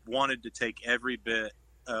just wanted to take every bit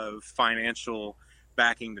of financial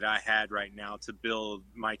backing that I had right now to build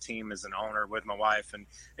my team as an owner with my wife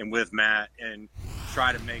and with Matt, and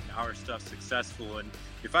try to make our stuff successful. And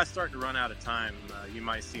if I start to run out of time, you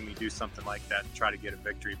might see me do something like that and try to get a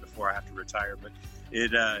victory before I have to retire. But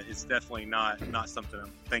it's definitely not something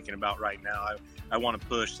I'm thinking about right now. I want to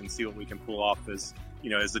push and see what we can pull off as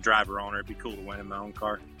the driver owner. It'd be cool to win in my own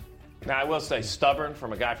car. Now, I will say, stubborn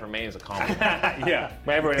from a guy from Maine is a compliment. Yeah.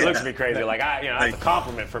 Everybody looks at me crazy. That's a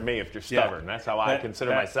compliment for me if you're stubborn. That's how I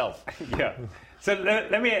consider myself. Yeah. So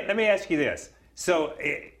let me ask you this. So,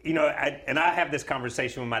 I have this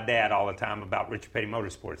conversation with my dad all the time about Richard Petty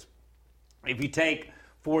Motorsports. If you take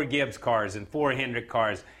 4 Gibbs cars and 4 Hendrick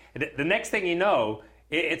cars, the next thing you know,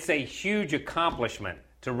 it's a huge accomplishment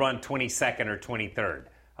to run 22nd or 23rd.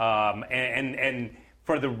 And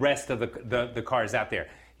for the rest of the cars out there.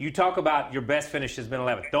 You talk about your best finish has been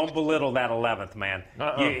 11th. Don't belittle that 11th, man.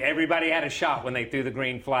 Everybody had a shot when they threw the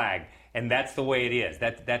green flag, and that's the way it is.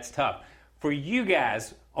 That's tough. For you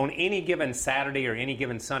guys, on any given Saturday or any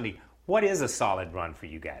given Sunday, what is a solid run for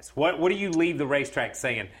you guys? What do you leave the racetrack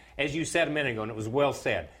saying? As you said a minute ago, and it was well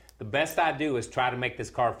said, the best I do is try to make this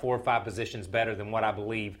car 4 or 5 positions better than what I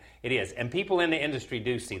believe it is. And people in the industry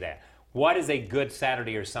do see that. What is a good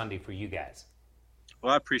Saturday or Sunday for you guys?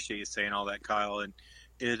 Well, I appreciate you saying all that, Kyle. And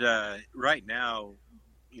right now,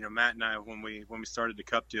 Matt and I, when we started the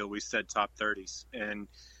Cup deal, we said top 30s, and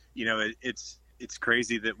it's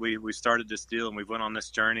crazy that we started this deal and we went on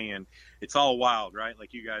this journey, and it's all wild, right?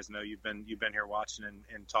 Like you guys know, you've been here watching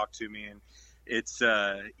and talked to me, and it's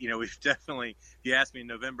we've definitely. If you asked me in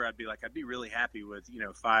November, I'd be really happy with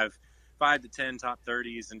 5 to 10 top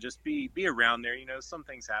 30s and just be around there. Some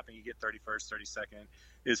things happen. You get 31st, 32nd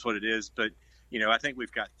is what it is, but. I think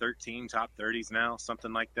we've got 13 top 30s now,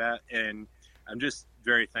 something like that. And I'm just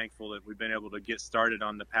very thankful that we've been able to get started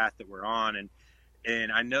on the path that we're on.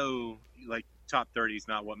 And I know, top 30 is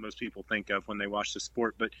not what most people think of when they watch the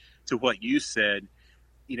sport. But to what you said,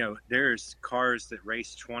 there's cars that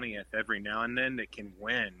race 20th every now and then that can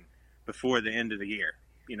win before the end of the year.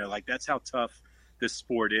 That's how tough this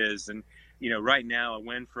sport is. And, right now a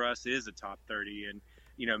win for us is a top 30. And,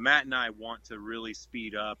 Matt and I want to really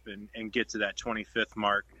speed up and get to that 25th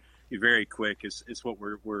mark very quick is what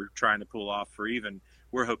we're trying to pull off for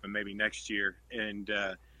we're hoping maybe next year. And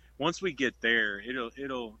once we get there,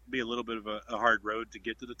 it'll be a little bit of a hard road to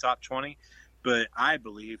get to the top 20. But I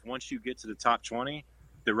believe once you get to the top 20,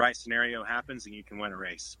 the right scenario happens and you can win a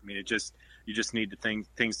race. I mean, you just need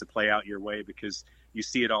things to play out your way, because you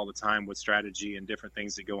see it all the time with strategy and different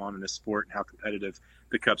things that go on in this sport and how competitive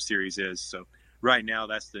the Cup Series is. So right now,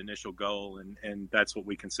 that's the initial goal, and that's what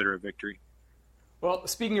we consider a victory. Well,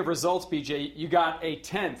 speaking of results, BJ, you got a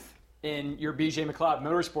 10th in your BJ McLeod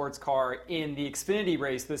Motorsports car in the Xfinity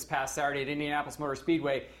race this past Saturday at Indianapolis Motor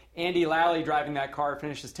Speedway. Andy Lally driving that car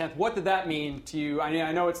finishes 10th. What did that mean to you? I mean,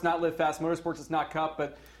 I know it's not Live Fast Motorsports, it's not Cup,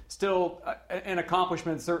 but still an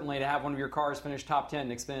accomplishment certainly to have one of your cars finish top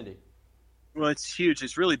 10 in Xfinity. Well, it's huge.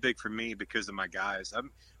 It's really big for me because of my guys.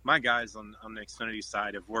 My guys on the Xfinity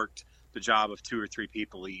side have worked the job of 2 or 3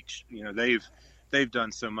 people each. You know, they've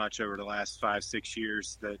done so much over the last 5-6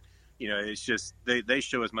 years that, you know, it's just they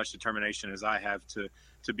show as much determination as I have to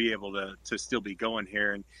be able to still be going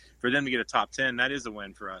here. And for them to get a top 10, that is a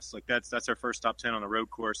win for us. Like that's our first top 10 on the road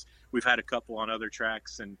course. We've had a couple on other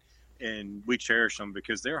tracks, and we cherish them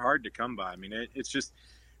because they're hard to come by. I mean, it's just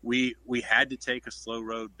we had to take a slow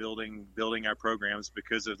road building our programs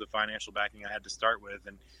because of the financial backing I had to start with,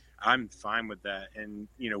 and I'm fine with that. And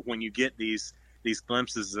you know, when you get these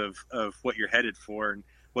glimpses of what you're headed for and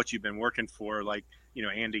what you've been working for, like, you know,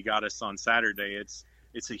 Andy got us on Saturday,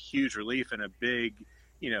 it's a huge relief and a big,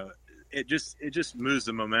 you know, it just moves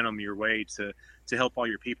the momentum your way to help all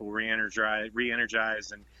your people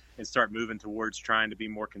re-energize and start moving towards trying to be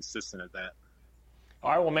more consistent at that.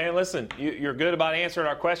 All right, well, man, listen, you're good about answering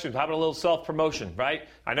our questions. How about a little self-promotion, right?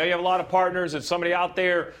 I know you have a lot of partners. If somebody out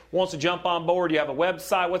there wants to jump on board, you have a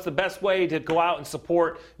website. What's the best way to go out and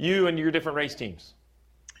support you and your different race teams?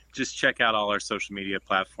 Just check out all our social media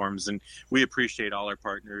platforms, and we appreciate all our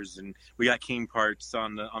partners. And we got King Parts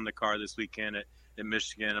on the car this weekend at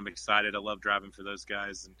Michigan. I'm excited. I love driving for those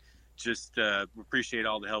guys, and just appreciate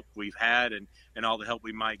all the help we've had and all the help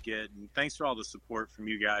we might get. And thanks for all the support from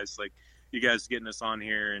you guys, like you guys getting us on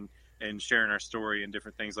here and sharing our story and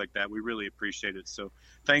different things like that. We really appreciate it. So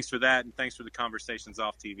thanks for that, and thanks for the conversations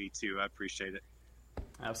off TV too. I appreciate it.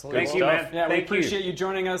 Absolutely. Thank you, man. Yeah, we appreciate you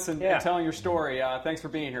joining us and telling your story. Thanks for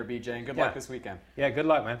being here, BJ, and good luck this weekend. Yeah, good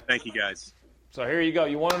luck, man. Thank you, guys. So here you go.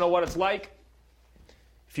 You want to know what it's like?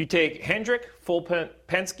 If you take Hendrick, full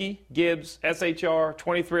Penske, Gibbs, SHR,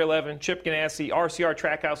 2311, Chip Ganassi, RCR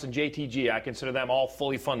Trackhouse, and JTG, I consider them all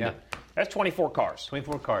fully funded. Yeah. That's 24 cars.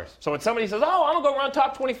 24 cars. So when somebody says, oh, I'm going to go run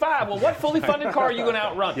top 25, well, what fully funded car are you going to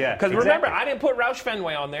outrun? Yeah, because remember, I didn't put Roush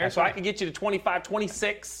Fenway on there, I could get you to 25,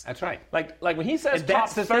 26. That's right. Like when he says top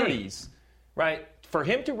 30s, right, for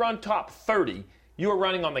him to run top 30, you are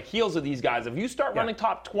running on the heels of these guys. If you start running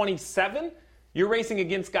top 27, you're racing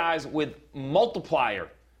against guys with multiplier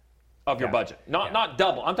of your budget. Not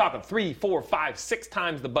double. I'm talking 3, 4, 5, 6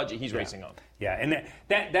 times the budget he's racing on. Yeah, and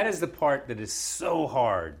that is the part that is so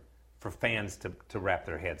hard for fans to wrap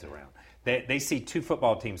their heads around. They see 2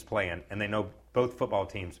 football teams playing, and they know both football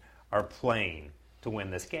teams are playing to win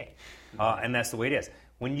this game. And that's the way it is.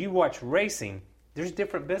 When you watch racing, there's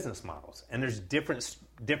different business models, and there's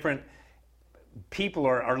different people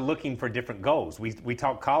are looking for different goals. We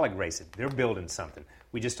talk colleague racing. They're building something.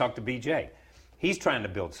 We just talked to BJ. He's trying to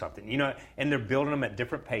build something, you know, and they're building them at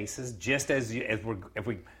different paces. Just if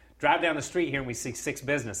we drive down the street here and we see 6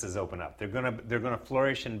 businesses open up, they're gonna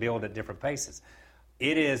flourish and build at different paces.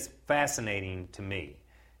 It is fascinating to me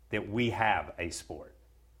that we have a sport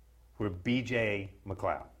where BJ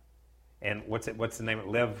McLeod and what's the name of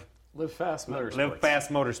it? Live Fast Motorsports. Live Fast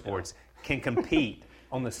Motorsports can compete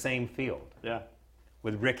on the same field. Yeah.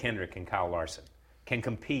 With Rick Hendrick and Kyle Larson, can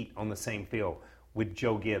compete on the same field with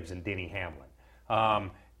Joe Gibbs and Denny Hamlin.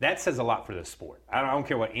 That says a lot for the sport. I don't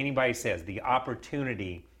care what anybody says. The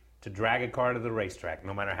opportunity to drag a car to the racetrack,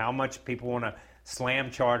 no matter how much people want to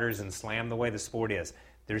slam charters and slam the way the sport is,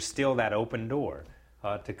 there's still that open door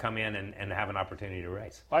to come in and have an opportunity to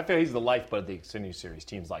race. Well, I feel he's the lifeblood of the Xfinity Series,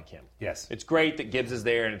 teams like him. Yes. It's great that Gibbs is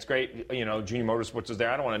there, and it's great, you know, Junior Motorsports is there.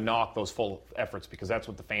 I don't want to knock those full efforts because that's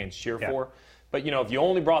what the fans cheer for. But, you know, if you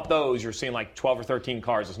only brought those, you're seeing like 12 or 13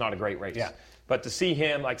 cars. It's not a great race. Yeah. But to see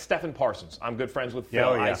him, like Stephen Parsons, I'm good friends with Phil.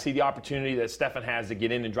 I see the opportunity that Stephen has to get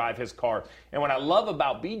in and drive his car. And what I love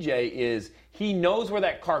about BJ is he knows where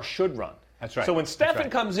that car should run. That's right. So when Stephen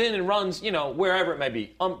comes in and runs, you know, wherever it may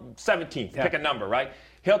be, 17th, pick a number, right?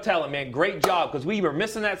 He'll tell him, man, great job, because we were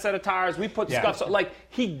missing that set of tires. We put stuff, so, like,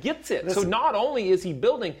 he gets it. Listen. So not only is he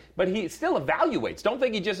building, but he still evaluates. Don't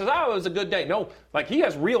think he just says, oh, it was a good day. No, like, he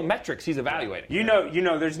has real metrics he's evaluating. You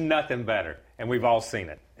know, there's nothing better, and we've all seen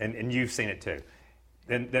it, and you've seen it too.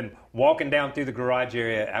 than walking down through the garage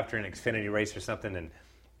area after an Xfinity race or something, and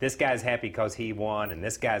this guy's happy because he won, and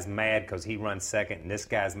this guy's mad because he runs second, and this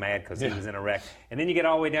guy's mad because he was in a wreck. And then you get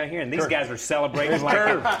all the way down here, and these guys are celebrating There's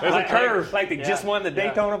a curve. Like they just won the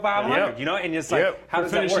Daytona 500, you know? And it's like, how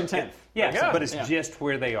does that work? 10th. But it's just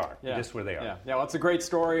where they are. Just where they are. Yeah, well, it's a great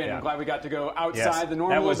story, and I'm glad we got to go outside the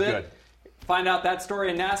norm a little bit. Good. Find out that story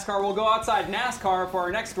in NASCAR. We'll go outside NASCAR for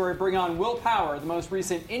our next story. Bring on Will Power, the most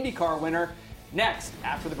recent IndyCar winner, next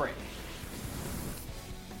after the break.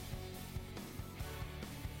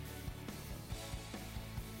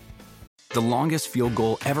 The longest field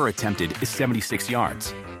goal ever attempted is 76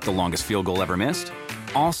 yards. The longest field goal ever missed?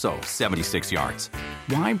 Also 76 yards.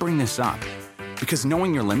 Why bring this up? Because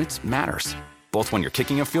knowing your limits matters, both when you're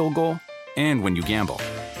kicking a field goal and when you gamble.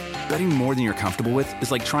 Betting more than you're comfortable with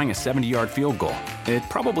is like trying a 70-yard field goal. It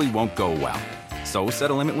probably won't go well. So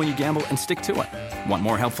set a limit when you gamble and stick to it. Want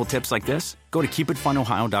more helpful tips like this? Go to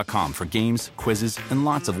keepitfunohio.com for games, quizzes, and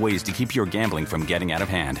lots of ways to keep your gambling from getting out of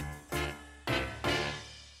hand.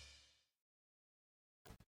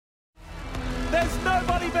 There's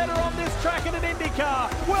nobody better on this track in an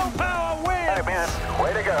IndyCar. Will Power wins. Hey, man,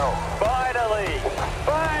 way to go. Finally.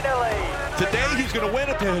 Today he's going to win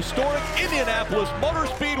at the historic Indianapolis Motor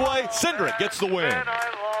Speedway. Cindric gets the win.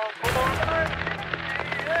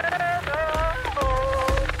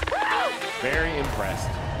 Very impressed.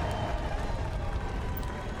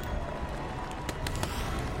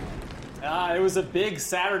 It was a big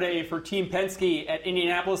Saturday for Team Penske at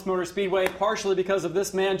Indianapolis Motor Speedway, partially because of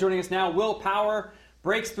this man joining us now. Will Power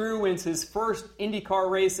breaks through, wins his first IndyCar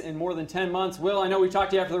race in more than 10 months. Will, I know we talked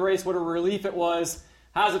to you after the race, what a relief it was.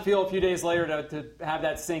 How does it feel a few days later to have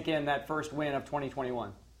that sink in, that first win of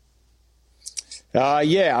 2021?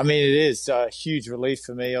 Yeah, I mean, it is a huge relief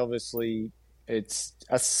for me. Obviously, it's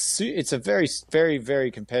a very, very,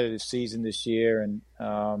 very competitive season this year, and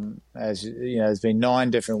as you know, there's been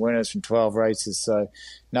 9 different winners from 12 races, so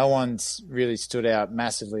no one's really stood out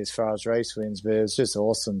massively as far as race wins. But it was just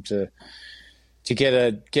awesome to get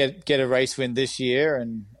a race win this year,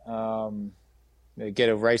 and get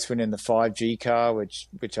a race win in the 5G car,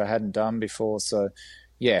 which I hadn't done before. So,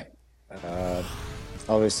 yeah,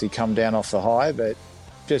 obviously come down off the high, but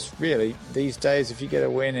just really these days, if you get a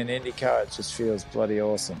win in IndyCar, it just feels bloody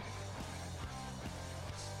awesome.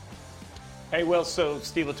 Hey, Will, so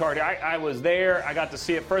Steve Letarte, I was there. I got to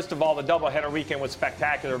see it. First of all, the doubleheader weekend was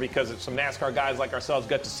spectacular because some NASCAR guys like ourselves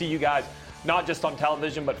got to see you guys, not just on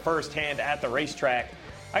television, but firsthand at the racetrack.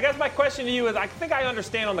 I guess my question to you is, I think I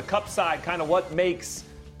understand on the Cup side kind of what makes,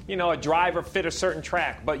 a driver fit a certain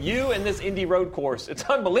track. But you and this Indy road course, it's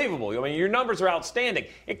unbelievable. I mean, your numbers are outstanding.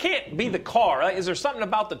 It can't be the car. Right? Is there something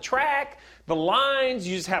about the track, the lines,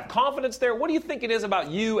 you just have confidence there? What do you think it is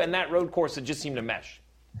about you and that road course that just seem to mesh?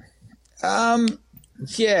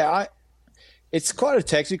 It's quite a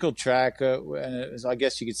technical track, and I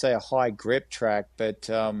guess you could say a high grip track, but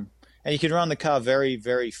and you can run the car very,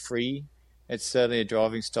 very free. It's certainly a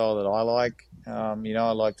driving style that I like. I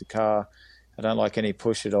like the car. I don't like any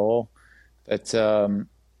push at all. But,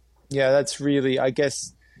 that's really, I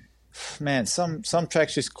guess, man, some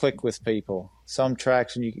tracks just click with people. Some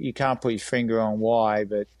tracks, and you can't put your finger on why,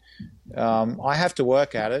 but I have to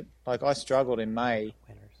work at it. Like, I struggled in May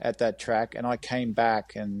at that track, and I came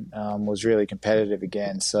back and was really competitive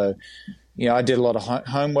again. So, I did a lot of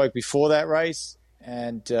homework before that race,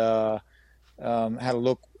 and had a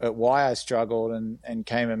look at why I struggled and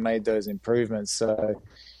came and made those improvements. So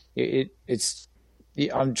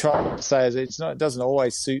I'm trying to say it doesn't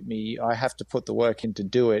always suit me. I have to put the work in to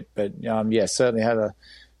do it. But certainly had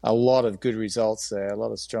a lot of good results there, a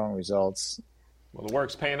lot of strong results. Well, the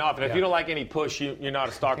work's paying off. And if you don't like any push, you're not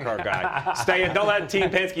a stock car guy. Stay in. Don't let Team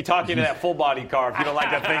Penske talk you into that full body car if you don't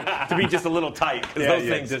like that thing to be just a little tight. Those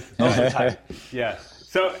things just are tight. Yeah.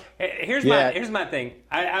 So here's my thing.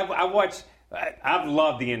 I've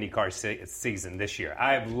loved the IndyCar season this year.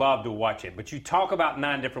 I have loved to watch it. But you talk about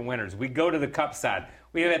 9 different winners. We go to the Cup side.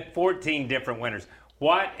 We have had 14 different winners.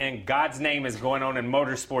 What in God's name is going on in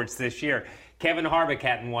motorsports this year? Kevin Harvick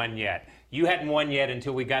hadn't won yet. You hadn't won yet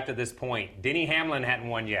until we got to this point. Denny Hamlin hadn't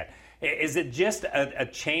won yet. Is it just a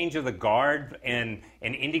change of the guard in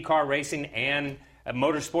IndyCar racing and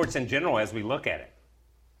motorsports in general as we look at it?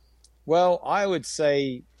 Well, I would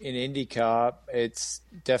say in IndyCar, it's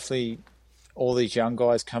definitely all these young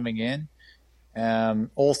guys coming in.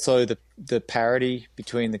 Also the parity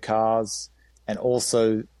between the cars and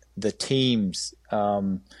also the teams.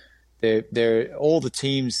 All the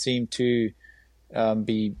teams seem to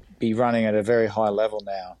be running at a very high level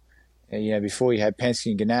now. Before you had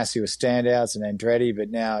Penske and Ganassi were standouts and Andretti, but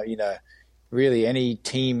now, really any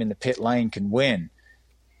team in the pit lane can win.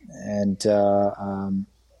 And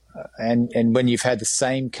when you've had the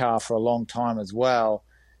same car for a long time as well,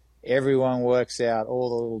 everyone works out all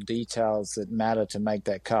the little details that matter to make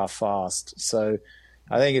that car fast. So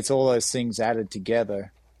I think it's all those things added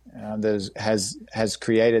together that has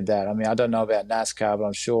created that. I mean, I don't know about NASCAR, but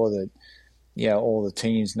I'm sure that, all the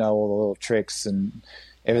teams know all the little tricks and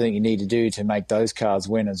everything you need to do to make those cars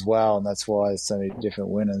win as well. And that's why there's so many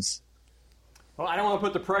different winners. Well, I don't want to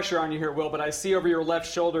put the pressure on you here, Will, but I see over your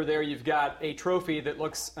left shoulder there you've got a trophy that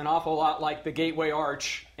looks an awful lot like the Gateway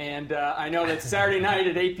Arch. And I know that Saturday night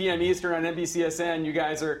at 8 p.m. Eastern on NBCSN, you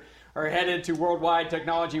guys are headed to Worldwide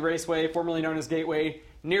Technology Raceway, formerly known as Gateway,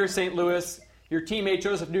 near St. Louis. Your teammate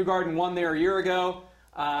Joseph Newgarden won there a year ago.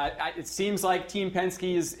 It seems like Team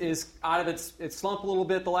Penske is out of its slump a little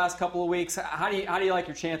bit the last couple of weeks. How do you like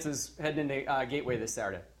your chances heading into Gateway this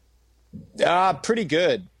Saturday? Pretty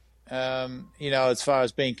good. As far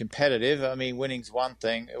as being competitive, I mean, winning's one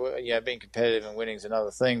thing. Being competitive and winning's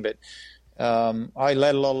another thing. But I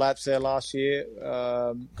led a lot of laps there last year.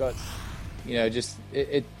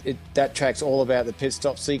 That track's all about the pit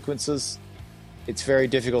stop sequences. It's very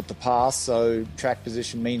difficult to pass, so track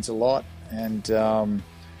position means a lot. And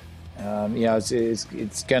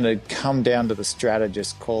it's going to come down to the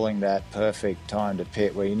strategist calling that perfect time to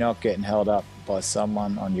pit, where you're not getting held up by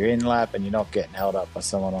someone on your in lap and you're not getting held up by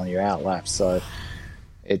someone on your out lap. So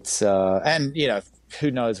it's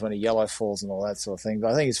who knows when a yellow falls and all that sort of thing.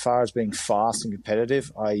 But I think as far as being fast and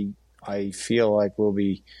competitive, I feel like we'll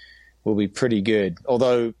be pretty good.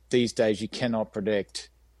 Although these days you cannot predict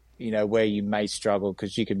where you may struggle,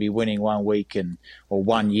 because you could be winning 1 week or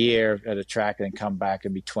 1 year at a track and then come back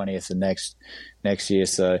and be 20th the next year.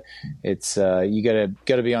 So it's you got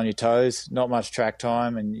to be on your toes. Not much track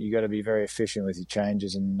time, and you got to be very efficient with your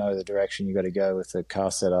changes and know the direction you got to go with the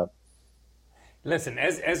car setup. Listen,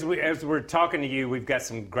 as we're talking to you, we've got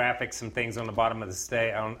some graphics, some things on the bottom of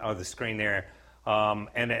the screen there,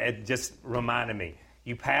 and it just reminded me.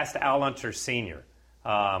 You passed Al Unser Sr.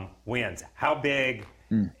 Wins. How big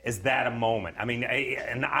is that a moment? I mean,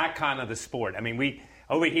 an icon of the sport. I mean, we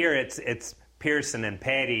over here it's Pearson and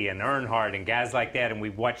Petty and Earnhardt and guys like that, and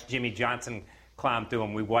we've watched Jimmy Johnson climb through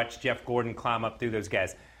them. We've watched Jeff Gordon climb up through those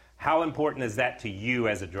guys. How important is that to you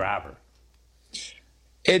as a driver?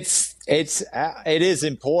 It is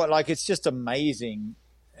important. Like, it's just amazing.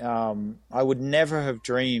 I would never have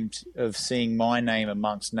dreamed of seeing my name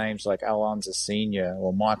amongst names like Al Unser Sr.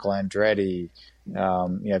 or Michael Andretti,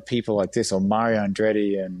 people like this, or Mario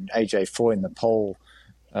Andretti and AJ Foyt in the pole,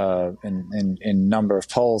 in number of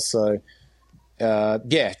poles. So,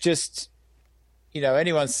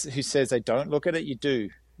 anyone who says they don't look at it, you do.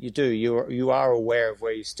 You are aware of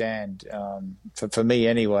where you stand. For me,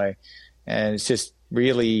 anyway, and it's just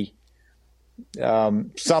really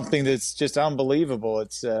something that's just unbelievable.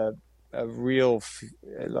 It's a real,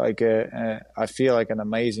 I feel like an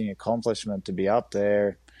amazing accomplishment to be up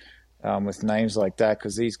there with names like that,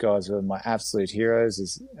 because these guys were my absolute heroes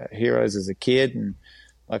as a kid. And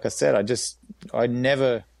like I said, I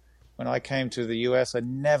never, when I came to the US, I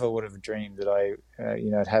never would have dreamed that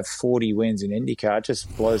I'd have 40 wins in IndyCar. It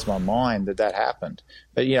just blows my mind that happened.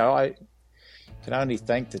 But, I can only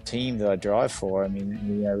thank the team that I drive for. I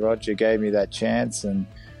mean, Roger gave me that chance, and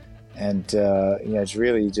it's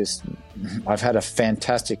really just, I've had a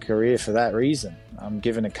fantastic career for that reason. I'm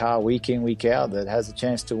given a car week in, week out that has a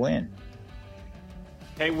chance to win.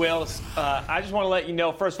 Hey, Will, I just want to let you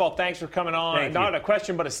know, first of all, thanks for coming on. Not a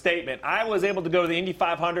question, but a statement. I was able to go to the Indy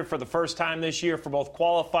 500 for the first time this year for both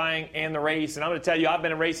qualifying and the race. And I'm going to tell you, I've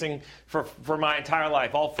been in racing for my entire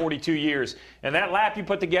life, all 42 years. And that lap you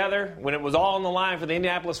put together, when it was all on the line for the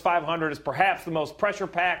Indianapolis 500, is perhaps the most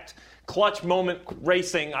pressure-packed, clutch moment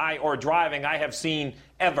racing or driving I have seen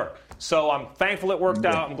ever. So I'm thankful it worked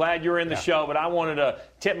out. I'm glad you're in the show. But I wanted to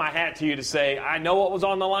tip my hat to you to say, I know what was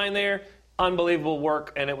on the line there. Unbelievable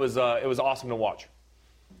work, and it was awesome to watch.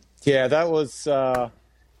 Yeah, that was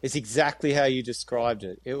it's exactly how you described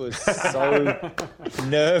it. It was so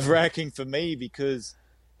nerve-wracking for me because,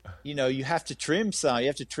 you have to trim some. You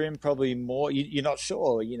have to trim probably more. You're not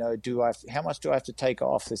sure, how much do I have to take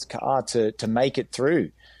off this car to make it through?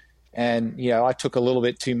 And, I took a little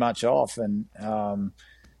bit too much off, and I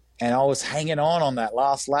was hanging on that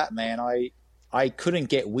last lap, man. I couldn't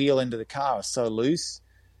get wheel into the car. I was so loose.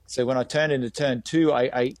 So when I turned into turn 2,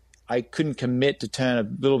 I couldn't commit to turn a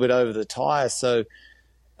little bit over the tire. So,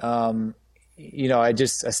 I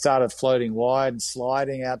started floating wide and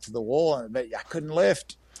sliding out to the wall, but I couldn't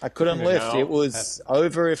lift. It was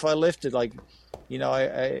over if I lifted.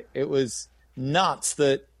 It was nuts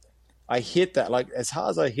that I hit that. Like, as hard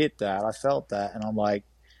as I hit that, I felt that, and I'm like,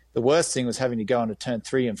 The worst thing was having to go into turn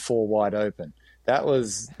 3 and 4 wide open. That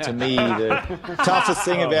was, to me, the toughest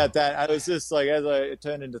thing about that. I was just like, as I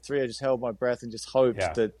turned into 3, I just held my breath and just hoped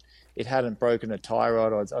that it hadn't broken a tie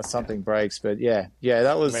rod or something breaks. But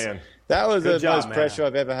that was the most pressure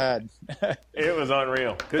I've ever had. It was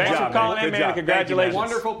unreal. Thanks for calling in, man. Congratulations.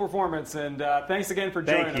 Wonderful performance, and thanks again for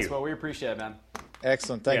joining us. Well, we appreciate it, man.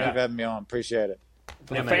 Excellent. Thank you for having me on. Appreciate it.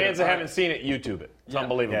 The fans that haven't seen it, YouTube it. It's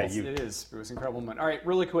unbelievable. Yeah, it is. It was an incredible moment. All right,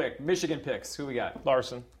 really quick. Michigan picks. Who we got?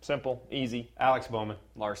 Larson. Simple. Easy. Alex Bowman.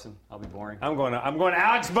 Larson. I'll be boring. I'm going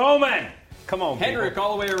Alex Bowman. Come on, Hendrick people.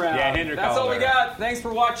 all the way around. Yeah, Hendrick That's all all the we way got. Thanks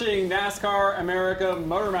for watching NASCAR America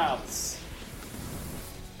Motor Mouths.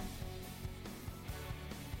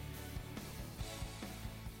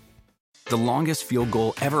 The longest field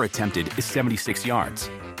goal ever attempted is 76 yards.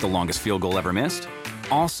 The longest field goal ever missed?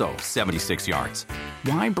 Also 76 yards.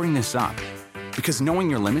 Why bring this up? Because knowing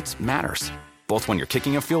your limits matters, both when you're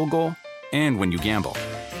kicking a field goal and when you gamble.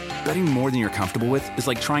 Betting more than you're comfortable with is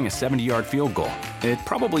like trying a 70-yard field goal. It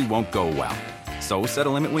probably won't go well. So set a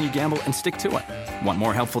limit when you gamble and stick to it. Want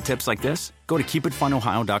more helpful tips like this? Go to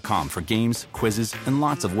keepitfunohio.com for games, quizzes, and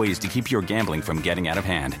lots of ways to keep your gambling from getting out of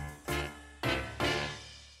hand.